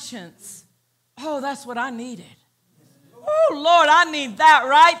conscience? Oh, that's what I needed. Oh, Lord, I need that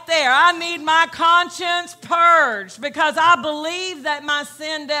right there. I need my conscience purged because I believe that my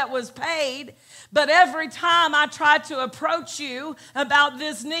sin debt was paid. But every time I try to approach you about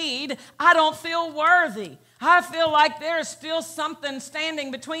this need, I don't feel worthy. I feel like there's still something standing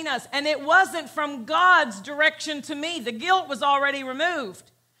between us. And it wasn't from God's direction to me. The guilt was already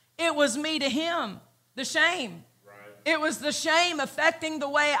removed. It was me to him, the shame. Right. It was the shame affecting the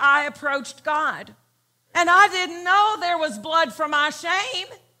way I approached God. And I didn't know there was blood for my shame.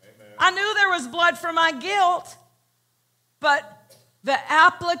 Amen. I knew there was blood for my guilt. But the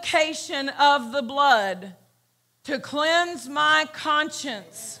application of the blood to cleanse my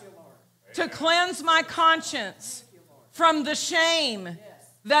conscience, to cleanse my conscience from the shame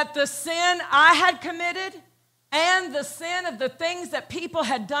that the sin I had committed and the sin of the things that people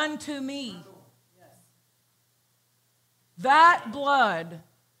had done to me. That blood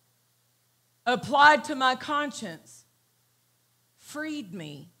applied to my conscience freed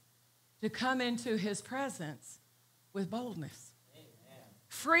me to come into his presence with boldness. Amen.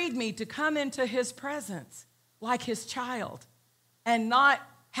 Freed me to come into his presence like his child and not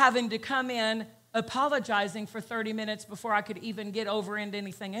having to come in apologizing for 30 minutes before I could even get over into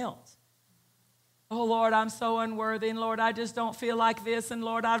anything else. Oh, Lord, I'm so unworthy, and Lord, I just don't feel like this, and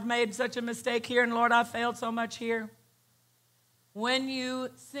Lord, I've made such a mistake here, and Lord, I've failed so much here. When you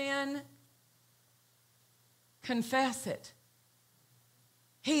sin, confess it.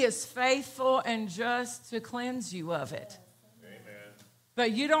 He is faithful and just to cleanse you of it. Amen.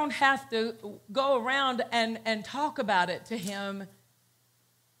 But you don't have to go around and talk about it to him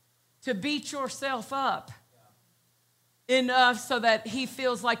to beat yourself up enough so that he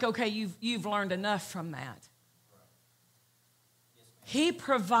feels like, okay, you've learned enough from that. He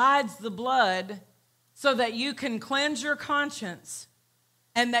provides the blood so that you can cleanse your conscience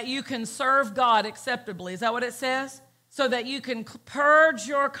and that you can serve God acceptably. Is that what it says? So that you can purge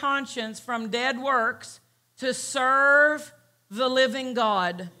your conscience from dead works to serve the living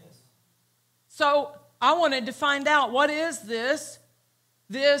God. So I wanted to find out, what is this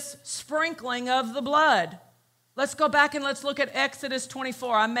sprinkling of the blood? Let's go back and let's look at Exodus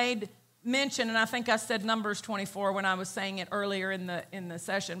 24. I made mention, and I think I said Numbers 24 when I was saying it earlier in the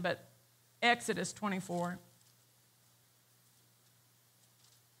session, but Exodus 24.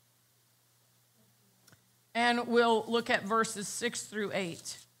 And we'll look at verses 6 through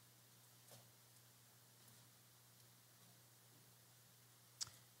 8.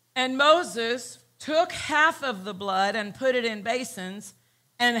 And Moses took half of the blood and put it in basins,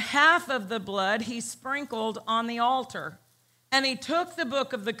 and half of the blood he sprinkled on the altar. And he took the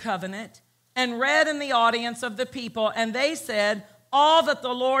book of the covenant and read in the audience of the people, and they said, all that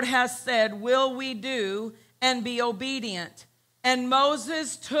the Lord has said will we do, and be obedient. And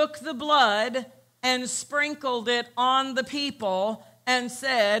Moses took the blood and sprinkled it on the people, and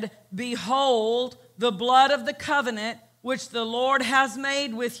said, behold, the blood of the covenant which the Lord has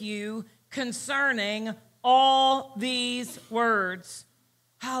made with you concerning all these words.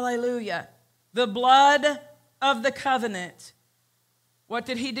 Hallelujah. The blood of the covenant. What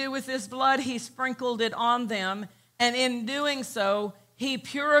did he do with this blood? He sprinkled it on them, and in doing so, he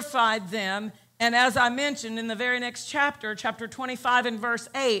purified them. And as I mentioned in the very next chapter, chapter 25 and verse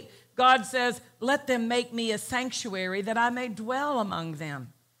 8, God says, let them make me a sanctuary that I may dwell among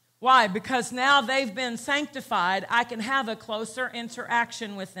them. Why? Because now they've been sanctified, I can have a closer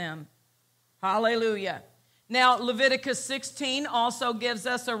interaction with them. Hallelujah. Now, Leviticus 16 also gives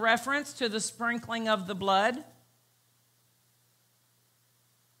us a reference to the sprinkling of the blood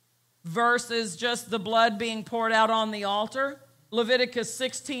versus just the blood being poured out on the altar. Leviticus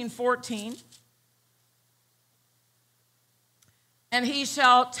 16:14. And he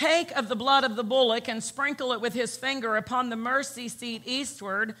shall take of the blood of the bullock and sprinkle it with his finger upon the mercy seat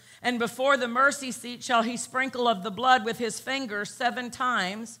eastward, and before the mercy seat shall he sprinkle of the blood with his finger 7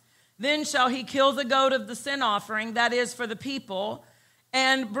 times. Then shall he kill the goat of the sin offering, that is for the people,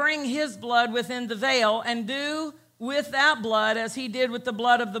 and bring his blood within the veil, and do with that blood as he did with the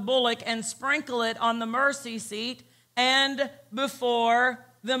blood of the bullock, and sprinkle it on the mercy seat and before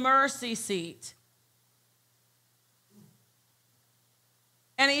the mercy seat.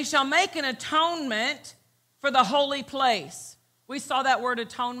 And he shall make an atonement for the holy place. We saw that word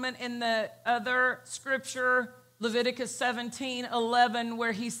atonement in the other scripture, Leviticus 17:11,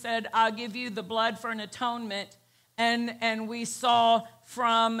 where he said, I'll give you the blood for an atonement. And we saw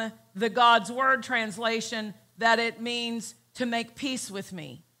from the God's Word translation that it means to make peace with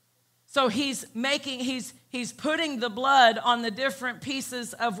me. So he's putting the blood on the different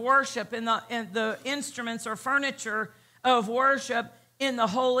pieces of worship in the instruments or furniture of worship in the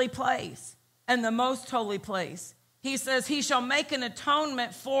holy place and the most holy place. He says he shall make an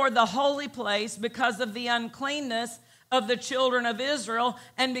atonement for the holy place because of the uncleanness of the children of Israel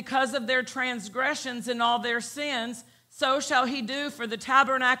and because of their transgressions and all their sins. So shall he do for the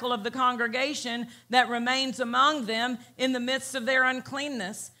tabernacle of the congregation that remains among them in the midst of their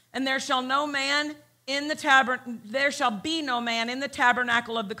uncleanness. And there shall be no man in the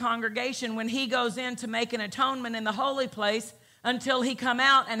tabernacle of the congregation when he goes in to make an atonement in the holy place until he come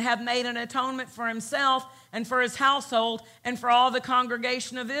out and have made an atonement for himself and for his household and for all the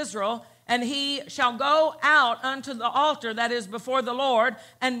congregation of Israel. And he shall go out unto the altar that is before the Lord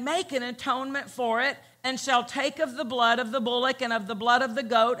and make an atonement for it, and shall take of the blood of the bullock and of the blood of the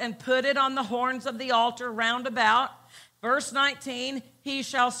goat and put it on the horns of the altar round about. Verse 19, he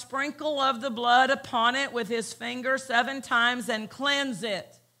shall sprinkle of the blood upon it with his finger 7 times and cleanse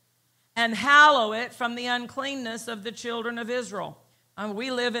it and hallow it from the uncleanness of the children of Israel.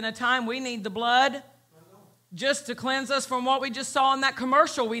 We live in a time we need the blood just to cleanse us from what we just saw in that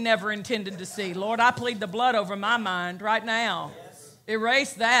commercial we never intended to see. Lord, I plead the blood over my mind right now.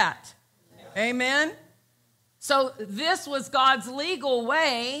 Erase that. Amen. So this was God's legal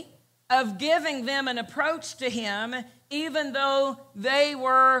way of giving them an approach to him, even though they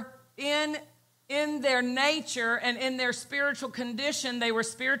were in their nature and in their spiritual condition, they were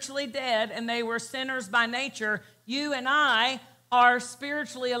spiritually dead and they were sinners by nature. You and I are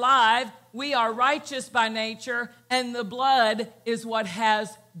spiritually alive. We are righteous by nature, and the blood is what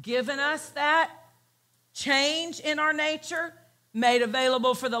has given us that change in our nature, made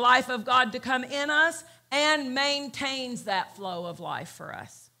available for the life of God to come in us, and maintains that flow of life for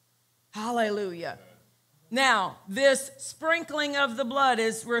us. Hallelujah. Now, this sprinkling of the blood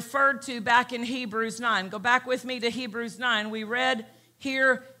is referred to back in Hebrews 9. Go back with me to Hebrews 9. We read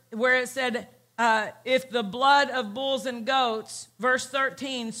here where it said, if the blood of bulls and goats, verse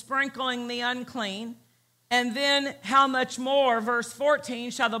 13, sprinkling the unclean, and then how much more, verse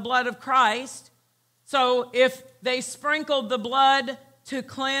 14, shall the blood of Christ. So if they sprinkled the blood to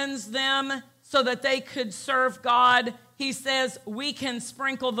cleanse them so that they could serve God, he says we can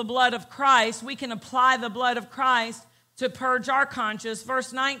sprinkle the blood of Christ. We can apply the blood of Christ to purge our conscience.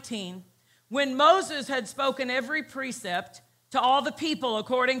 Verse 19, when Moses had spoken every precept to all the people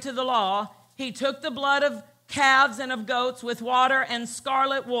according to the law, he took the blood of calves and of goats with water and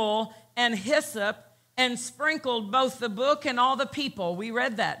scarlet wool and hyssop and sprinkled both the book and all the people. We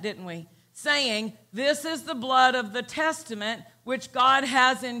read that, didn't we? Saying, this is the blood of the testament which God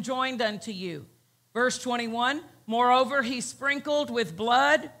has enjoined unto you. Verse 21, moreover, he sprinkled with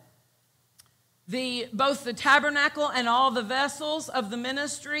blood both the tabernacle and all the vessels of the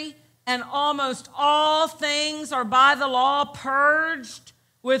ministry, and almost all things are by the law purged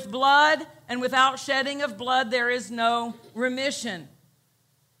with blood, and without shedding of blood there is no remission.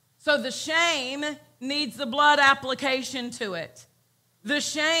 So the shame needs the blood application to it. The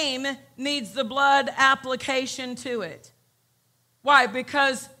shame needs the blood application to it. Why?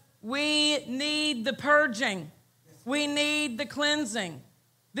 Because we need the purging. We need the cleansing.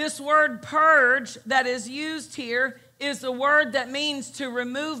 This word purge that is used here is a word that means to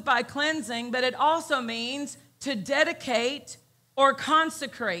remove by cleansing, but it also means to dedicate or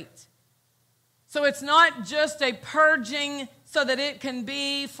consecrate. So it's not just a purging so that it can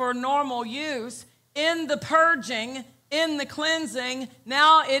be for normal use. In the purging, in the cleansing,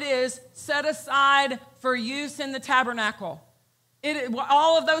 now it is set aside for use in the tabernacle.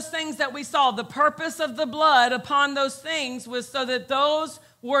 All of those things that we saw, the purpose of the blood upon those things was so that those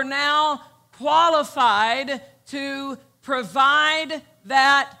were now qualified to provide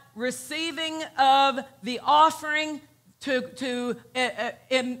that receiving of the offering to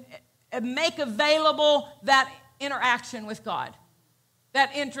make available that interaction with God,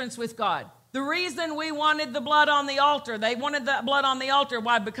 that entrance with God. The reason we wanted the blood on the altar, they wanted that blood on the altar.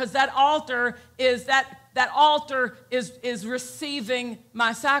 Why? Because that altar is receiving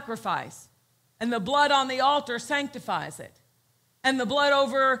my sacrifice. And the blood on the altar sanctifies it. And the blood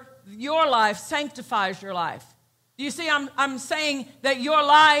over your life sanctifies your life. Do you see, I'm saying that your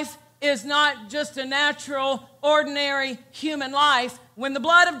life is not just a natural, ordinary human life when the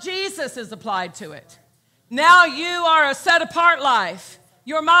blood of Jesus is applied to it. Now you are a set-apart life.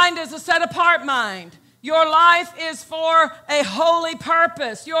 Your mind is a set-apart mind. Your life is for a holy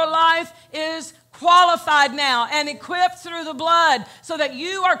purpose. Your life is qualified now and equipped through the blood so that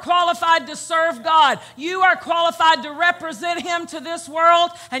you are qualified to serve God. You are qualified to represent Him to this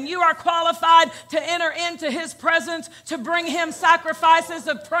world, and you are qualified to enter into His presence, to bring Him sacrifices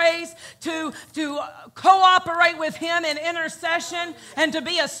of praise, to cooperate with Him in intercession, and to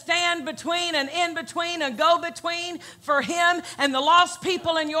be a stand between and in between, a go-between for Him and the lost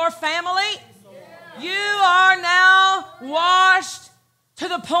people in your family. You are now washed to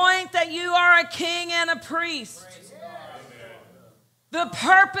the point that you are a king and a priest. The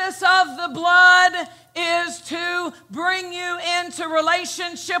purpose of the blood is to bring you into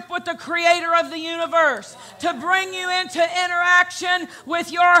relationship with the creator of the universe, to bring you into interaction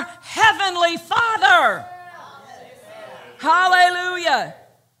with your heavenly Father. Hallelujah.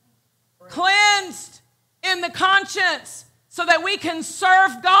 Cleansed in the conscience, so that we can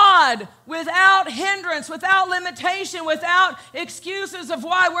serve God without hindrance, without limitation, without excuses of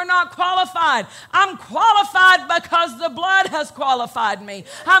why we're not qualified. I'm qualified because the blood has qualified me.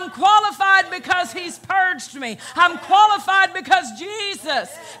 I'm qualified because He's purged me. I'm qualified because Jesus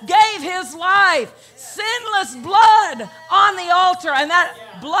gave His life, sinless blood on the altar, and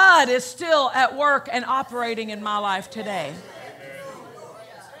that blood is still at work and operating in my life today.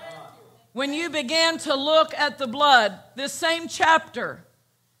 When you begin to look at the blood, this same chapter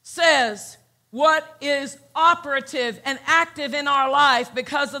says what is operative and active in our life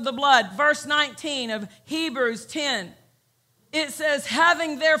because of the blood. Verse 19 of Hebrews 10, it says,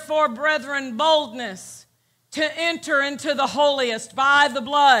 having therefore, brethren, boldness to enter into the holiest by the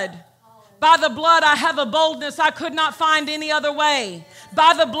blood. By the blood I have a boldness I could not find any other way.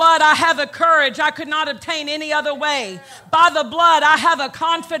 By the blood I have a courage I could not obtain any other way. By the blood I have a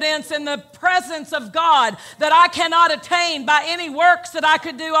confidence in the presence of God that I cannot attain by any works that I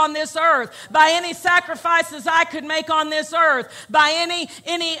could do on this earth, by any sacrifices I could make on this earth, by any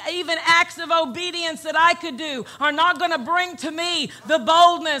even acts of obedience that I could do are not going to bring to me the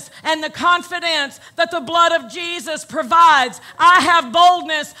boldness and the confidence that the blood of Jesus provides. I have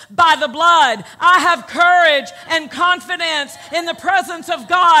boldness by the blood. I have courage and confidence in the presence of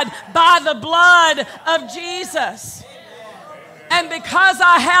God by the blood of Jesus. And because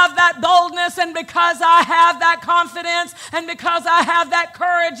I have that boldness, and because I have that confidence, and because I have that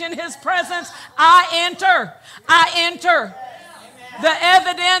courage in His presence, I enter. The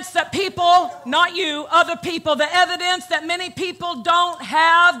evidence that people, not you, other people, the evidence that many people don't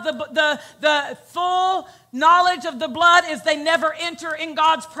have the full knowledge of the blood is they never enter in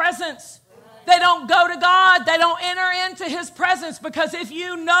God's presence. They don't go to God. They don't enter into His presence, because if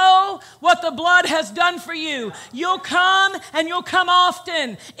you know what the blood has done for you, you'll come, and you'll come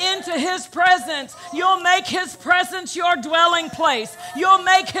often into His presence. You'll make His presence your dwelling place. You'll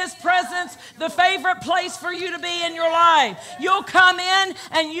make His presence the favorite place for you to be in your life. You'll come in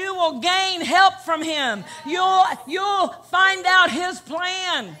and you will gain help from Him. You'll find out His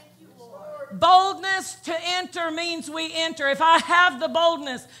plan. Boldness to enter means we enter. If I have the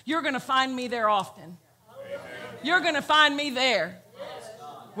boldness, you're going to find me there often. You're going to find me there.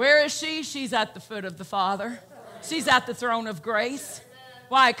 Where is she? She's at the foot of the Father. She's at the throne of grace.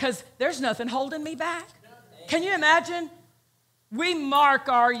 Why? Because there's nothing holding me back. Can you imagine? We mark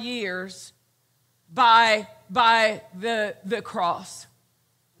our years by the cross.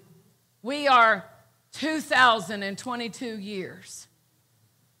 We are 2022 years.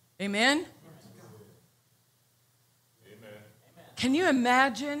 Amen? Can you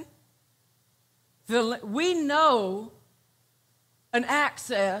imagine? We know an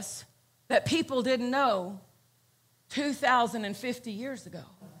access that people didn't know 2,050 years ago.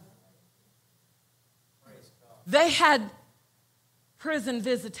 They had prison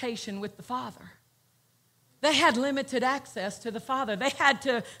visitation with the Father. They had limited access to the Father. They had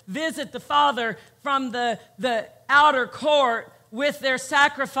to visit the Father from the outer court with their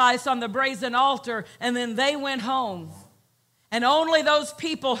sacrifice on the brazen altar, and then they went home. And only those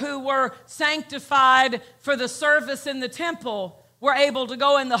people who were sanctified for the service in the temple were able to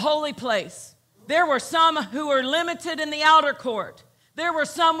go in the holy place. There were some who were limited in the outer court. There were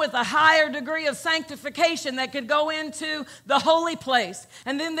some with a higher degree of sanctification that could go into the holy place.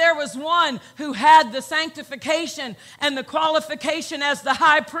 And then there was one who had the sanctification and the qualification as the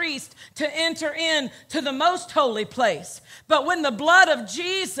high priest to enter in to the most holy place. But when the blood of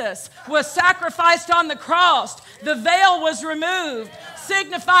Jesus was sacrificed on the cross, the veil was removed,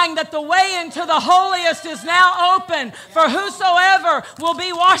 signifying that the way into the holiest is now open for whosoever will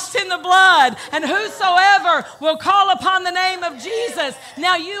be washed in the blood and whosoever will call upon the name of Jesus.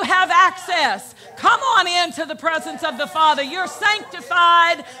 Now you have access. Come on into the presence of the Father. You're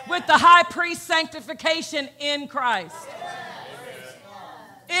sanctified with the high priest sanctification in Christ.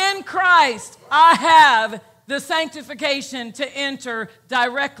 In Christ, I have the sanctification to enter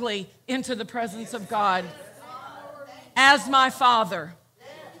directly into the presence of God as my Father.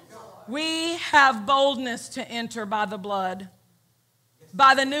 We have boldness to enter by the blood,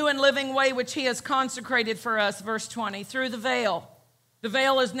 by the new and living way which He has consecrated for us. Verse 20, through the veil. The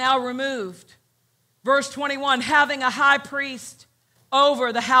veil is now removed. Verse 21, having a high priest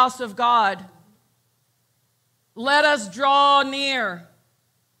over the house of God. Let us draw near.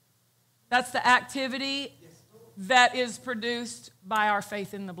 That's the activity that is produced by our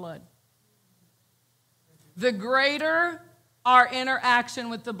faith in the blood. The greater our interaction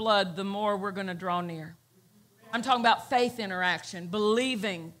with the blood, the more we're going to draw near. I'm talking about faith interaction,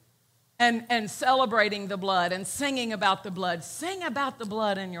 believing and celebrating the blood and singing about the blood. Sing about the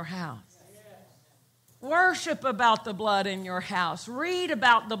blood in your house. Worship about the blood in your house. Read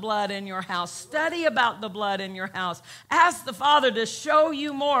about the blood in your house. Study about the blood in your house. Ask the Father to show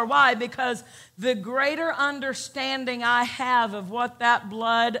you more. Why? Because the greater understanding I have of what that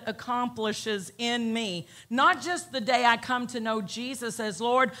blood accomplishes in me, not just the day I come to know Jesus as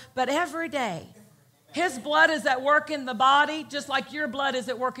Lord, but every day. His blood is at work in the body, just like your blood is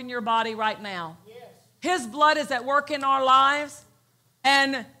at work in your body right now. His blood is at work in our lives,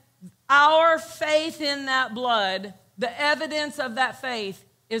 and our faith in that blood, the evidence of that faith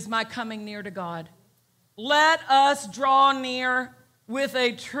is my coming near to God. Let us draw near with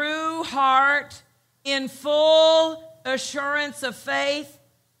a true heart, in full assurance of faith,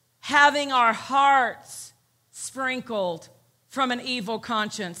 having our hearts sprinkled from an evil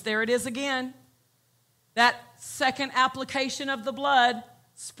conscience. There it is again. That second application of the blood,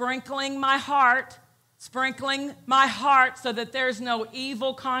 sprinkling my heart so that there's no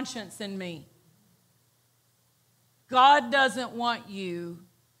evil conscience in me. God doesn't want you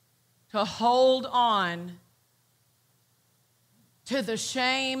to hold on to the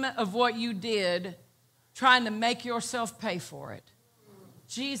shame of what you did, trying to make yourself pay for it.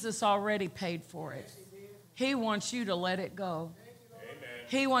 Jesus already paid for it. He wants you to let it go.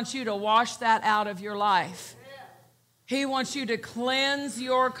 He wants you to wash that out of your life. He wants you to cleanse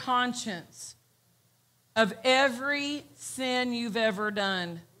your conscience of every sin you've ever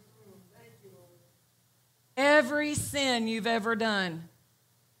done. Every sin you've ever done.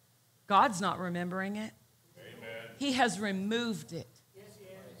 God's not remembering it. He has removed it.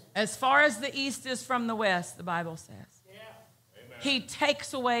 As far as the east is from the west, the Bible says. He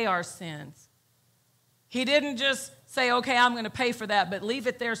takes away our sins. He didn't just say, okay, I'm going to pay for that, but leave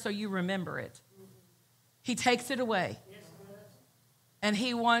it there so you remember it. He takes it away. And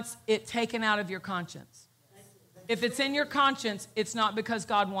he wants it taken out of your conscience. If it's in your conscience, it's not because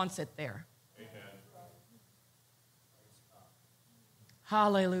God wants it there.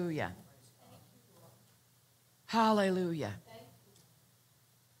 Hallelujah. Hallelujah.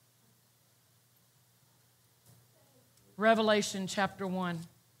 Revelation chapter 1.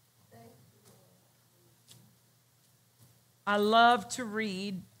 I love to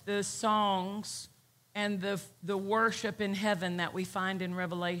read the songs and the worship in heaven that we find in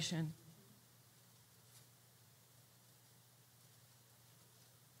Revelation.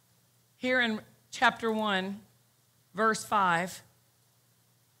 Here in chapter 1, verse 5,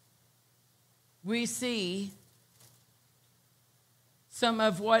 we see some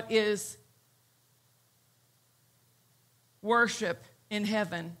of what is worship in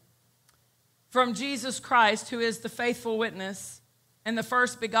heaven. From Jesus Christ, who is the faithful witness and the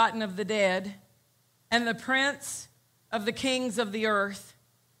first begotten of the dead, and the prince of the kings of the earth,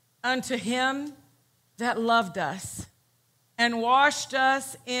 unto him that loved us and washed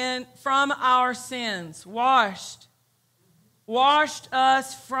us from our sins. Washed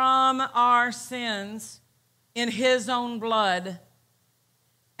us from our sins in his own blood,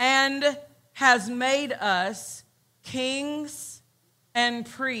 and has made us kings and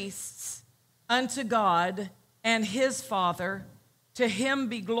priests unto God and his Father. To him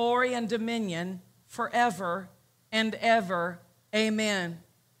be glory and dominion forever and ever. Amen.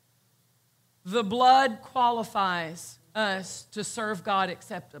 The blood qualifies us to serve God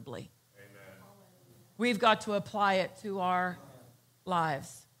acceptably. Amen. We've got to apply it to our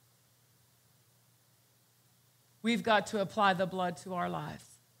lives. We've got to apply the blood to our lives.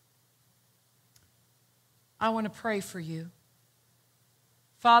 I want to pray for you.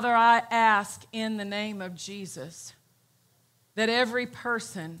 Father, I ask in the name of Jesus that every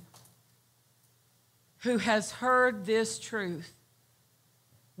person who has heard this truth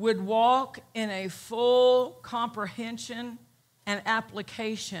would walk in a full comprehension and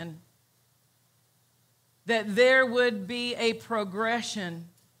application, that there would be a progression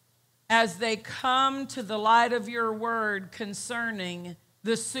as they come to the light of your word concerning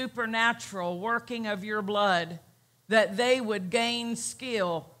the supernatural working of your blood, that they would gain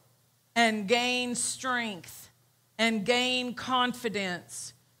skill and gain strength and gain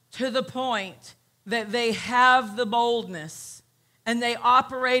confidence to the point that they have the boldness and they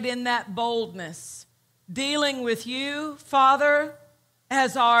operate in that boldness, dealing with you, Father,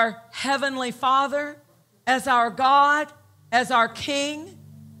 as our heavenly Father, as our God, as our King,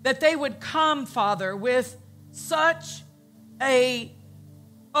 that they would come, Father, with such a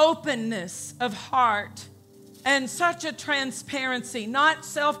openness of heart and such a transparency, not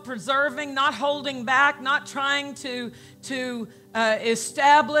self-preserving, not holding back, not trying to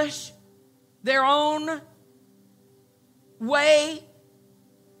establish their own way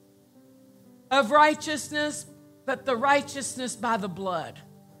of righteousness, but the righteousness by the blood.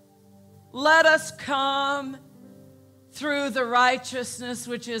 Let us come through the righteousness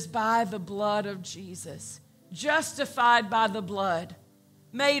which is by the blood of Jesus, justified by the blood,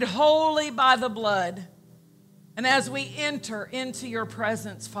 made holy by the blood. And as we enter into your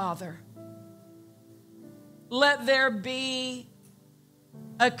presence, Father, let there be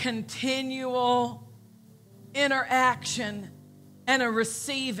a continual interaction and a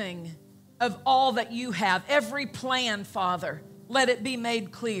receiving of all that you have. Every plan, Father, let it be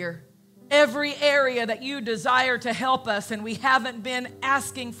made clear. Every area that you desire to help us and we haven't been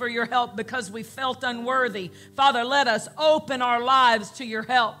asking for your help because we felt unworthy. Father, let us open our lives to your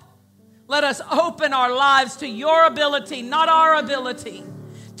help. Let us open our lives to your ability, not our ability.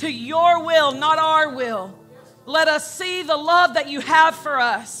 To your will, not our will. Let us see the love that you have for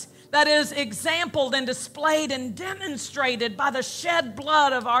us, that is exampled and displayed and demonstrated by the shed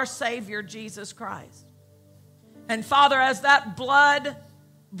blood of our Savior, Jesus Christ. And Father, as that blood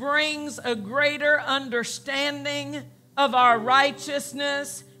brings a greater understanding of our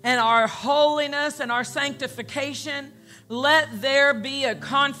righteousness and our holiness and our sanctification, let there be a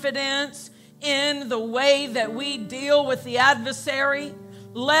confidence in the way that we deal with the adversary.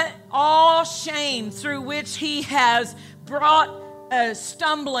 Let all shame through which he has brought a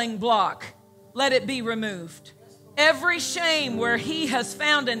stumbling block, let it be removed. Every shame where he has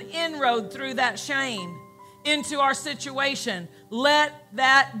found an inroad through that shame into our situation, let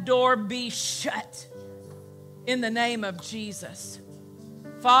that door be shut in the name of Jesus.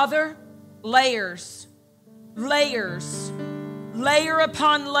 Father, layers layers, layer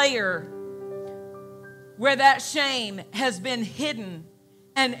upon layer, where that shame has been hidden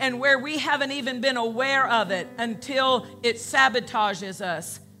and where we haven't even been aware of it until it sabotages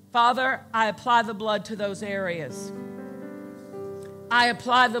us. Father, I apply the blood to those areas. I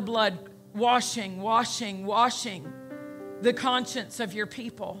apply the blood, washing the conscience of your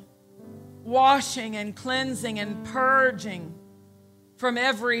people, washing and cleansing and purging from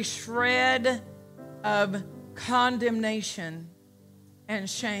every shred of condemnation and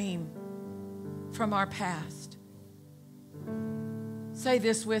shame from our past. Say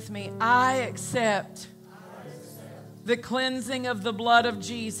this with me. I accept the cleansing of the blood of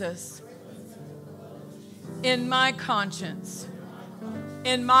Jesus in my conscience,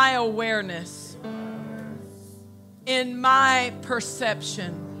 in my awareness, in my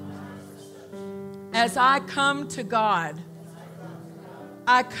perception. As I come to God,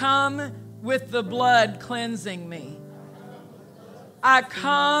 I come with the blood cleansing me. I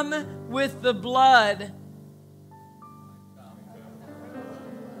come with the blood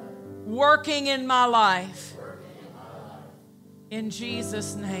working in my life. In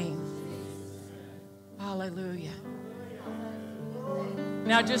Jesus' name. Hallelujah.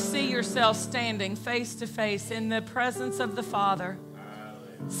 Now just see yourself standing face to face in the presence of the Father.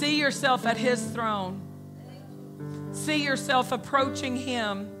 See yourself at His throne. See yourself approaching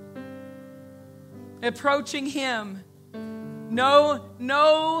Him. Approaching Him.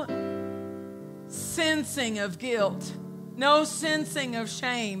 No sensing of guilt. No sensing of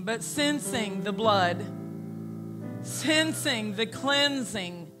shame, but sensing the blood. Sensing the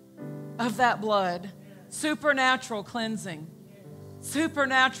cleansing of that blood. Supernatural cleansing.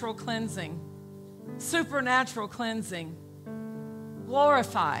 Supernatural cleansing. Supernatural cleansing.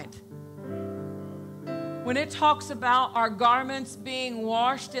 Glorified. When it talks about our garments being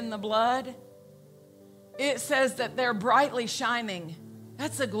washed in the blood, it says that they're brightly shining.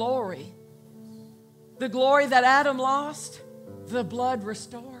 That's a glory. The glory that Adam lost, the blood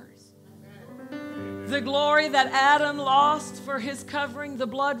restores. The glory that Adam lost for his covering, the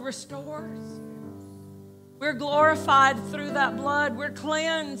blood restores. We're glorified through that blood. We're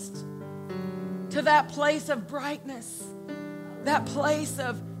cleansed to that place of brightness, that place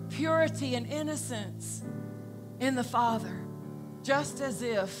of purity and innocence in the Father, just as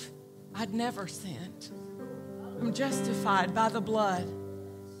if I'd never sinned. I'm justified by the blood.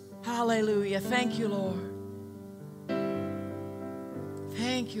 Hallelujah. Thank you, Lord.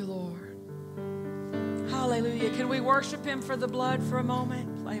 Thank you, Lord. Hallelujah. Can we worship Him for the blood for a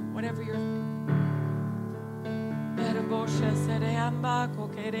moment? Play whatever you're.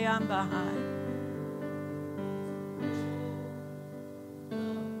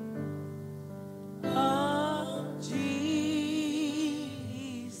 Oh, Jesus.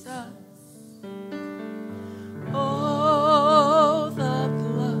 Oh, the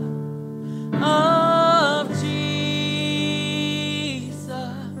blood of Jesus.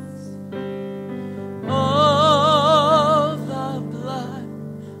 Oh, the blood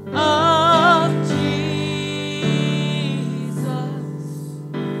of Jesus.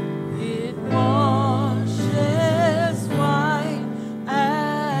 It washes white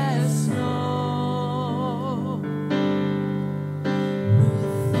as snow.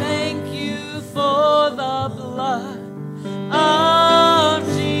 Thank you for the blood of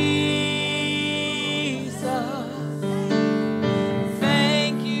Jesus.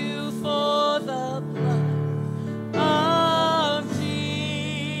 Thank you for the blood of Jesus.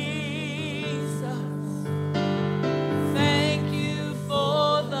 Thank you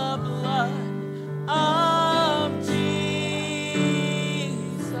for the blood of Jesus.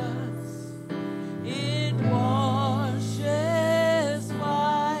 It washes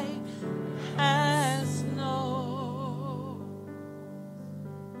white as snow.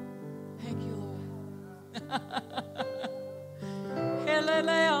 Thank you, Lord.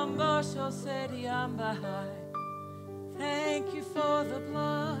 Thank you for the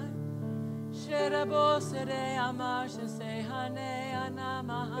blood.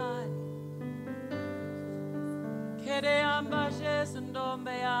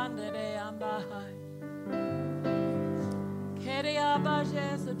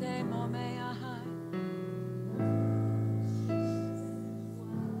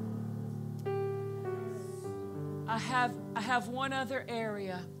 I have one other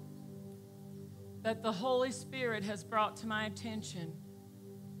area that the Holy Spirit has brought to my attention.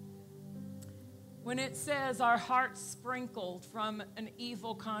 When it says our hearts sprinkled from an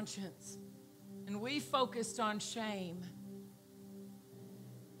evil conscience, and we focused on shame,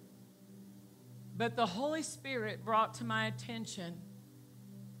 but the Holy Spirit brought to my attention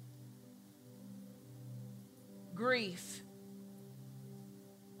grief.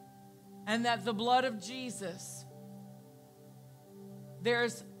 And that the blood of Jesus,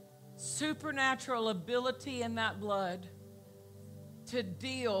 there's supernatural ability in that blood to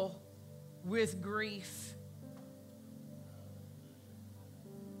deal with grief.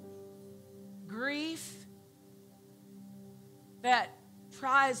 Grief that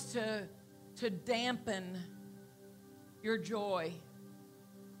tries to dampen your joy.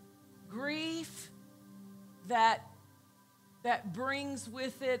 Grief that brings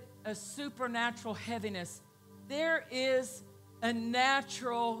with it a supernatural heaviness. There is a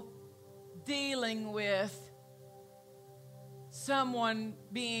natural dealing with someone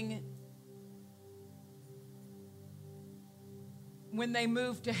being, when they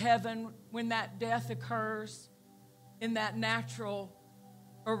move to heaven, when that death occurs in that natural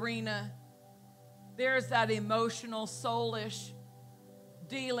arena, there's that emotional, soulish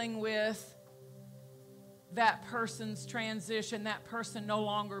dealing with that person's transition, that person no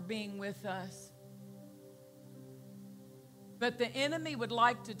longer being with us. But the enemy would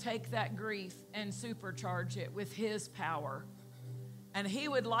like to take that grief and supercharge it with his power. And he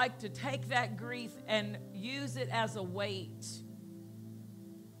would like to take that grief and use it as a weight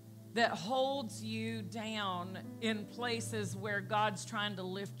that holds you down in places where God's trying to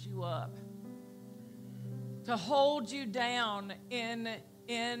lift you up. To hold you down in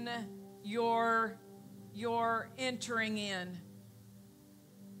your entering in.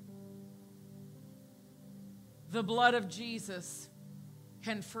 The blood of Jesus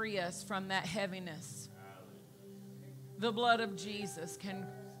can free us from that heaviness. The blood of Jesus can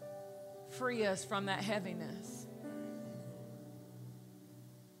free us from that heaviness.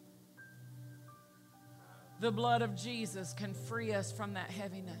 The blood of Jesus can free us from that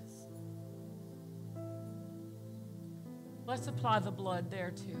heaviness. Let's apply the blood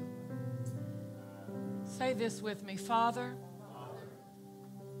there too. Say this with me. Father,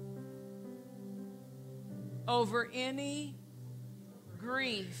 over any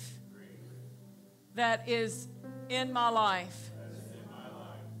grief that is in my life,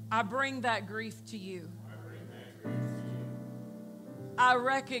 I bring that grief to you. I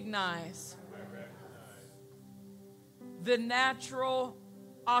recognize the natural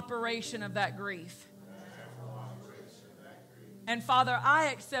operation of that grief. And Father, I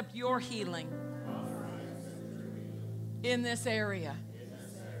accept your healing in this area.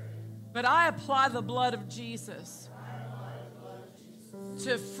 But I apply the blood of Jesus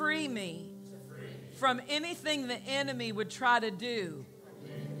to free me from anything the enemy would try to do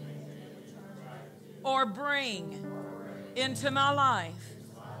or bring into my life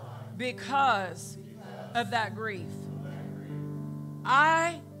because of that grief.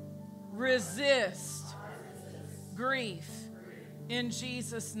 I resist grief in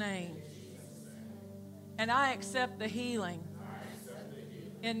Jesus' name. And I accept the healing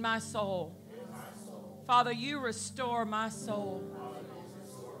in my soul. Father, you restore my soul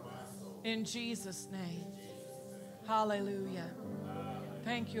in Jesus' name. Hallelujah.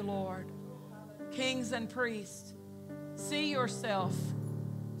 Thank you, Lord. Kings and priests, see yourself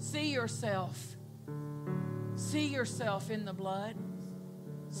in the blood.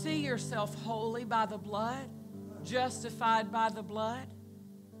 See yourself holy by the blood, justified by the blood.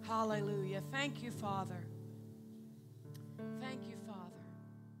 Hallelujah. Thank you, Father. Thank you, Father.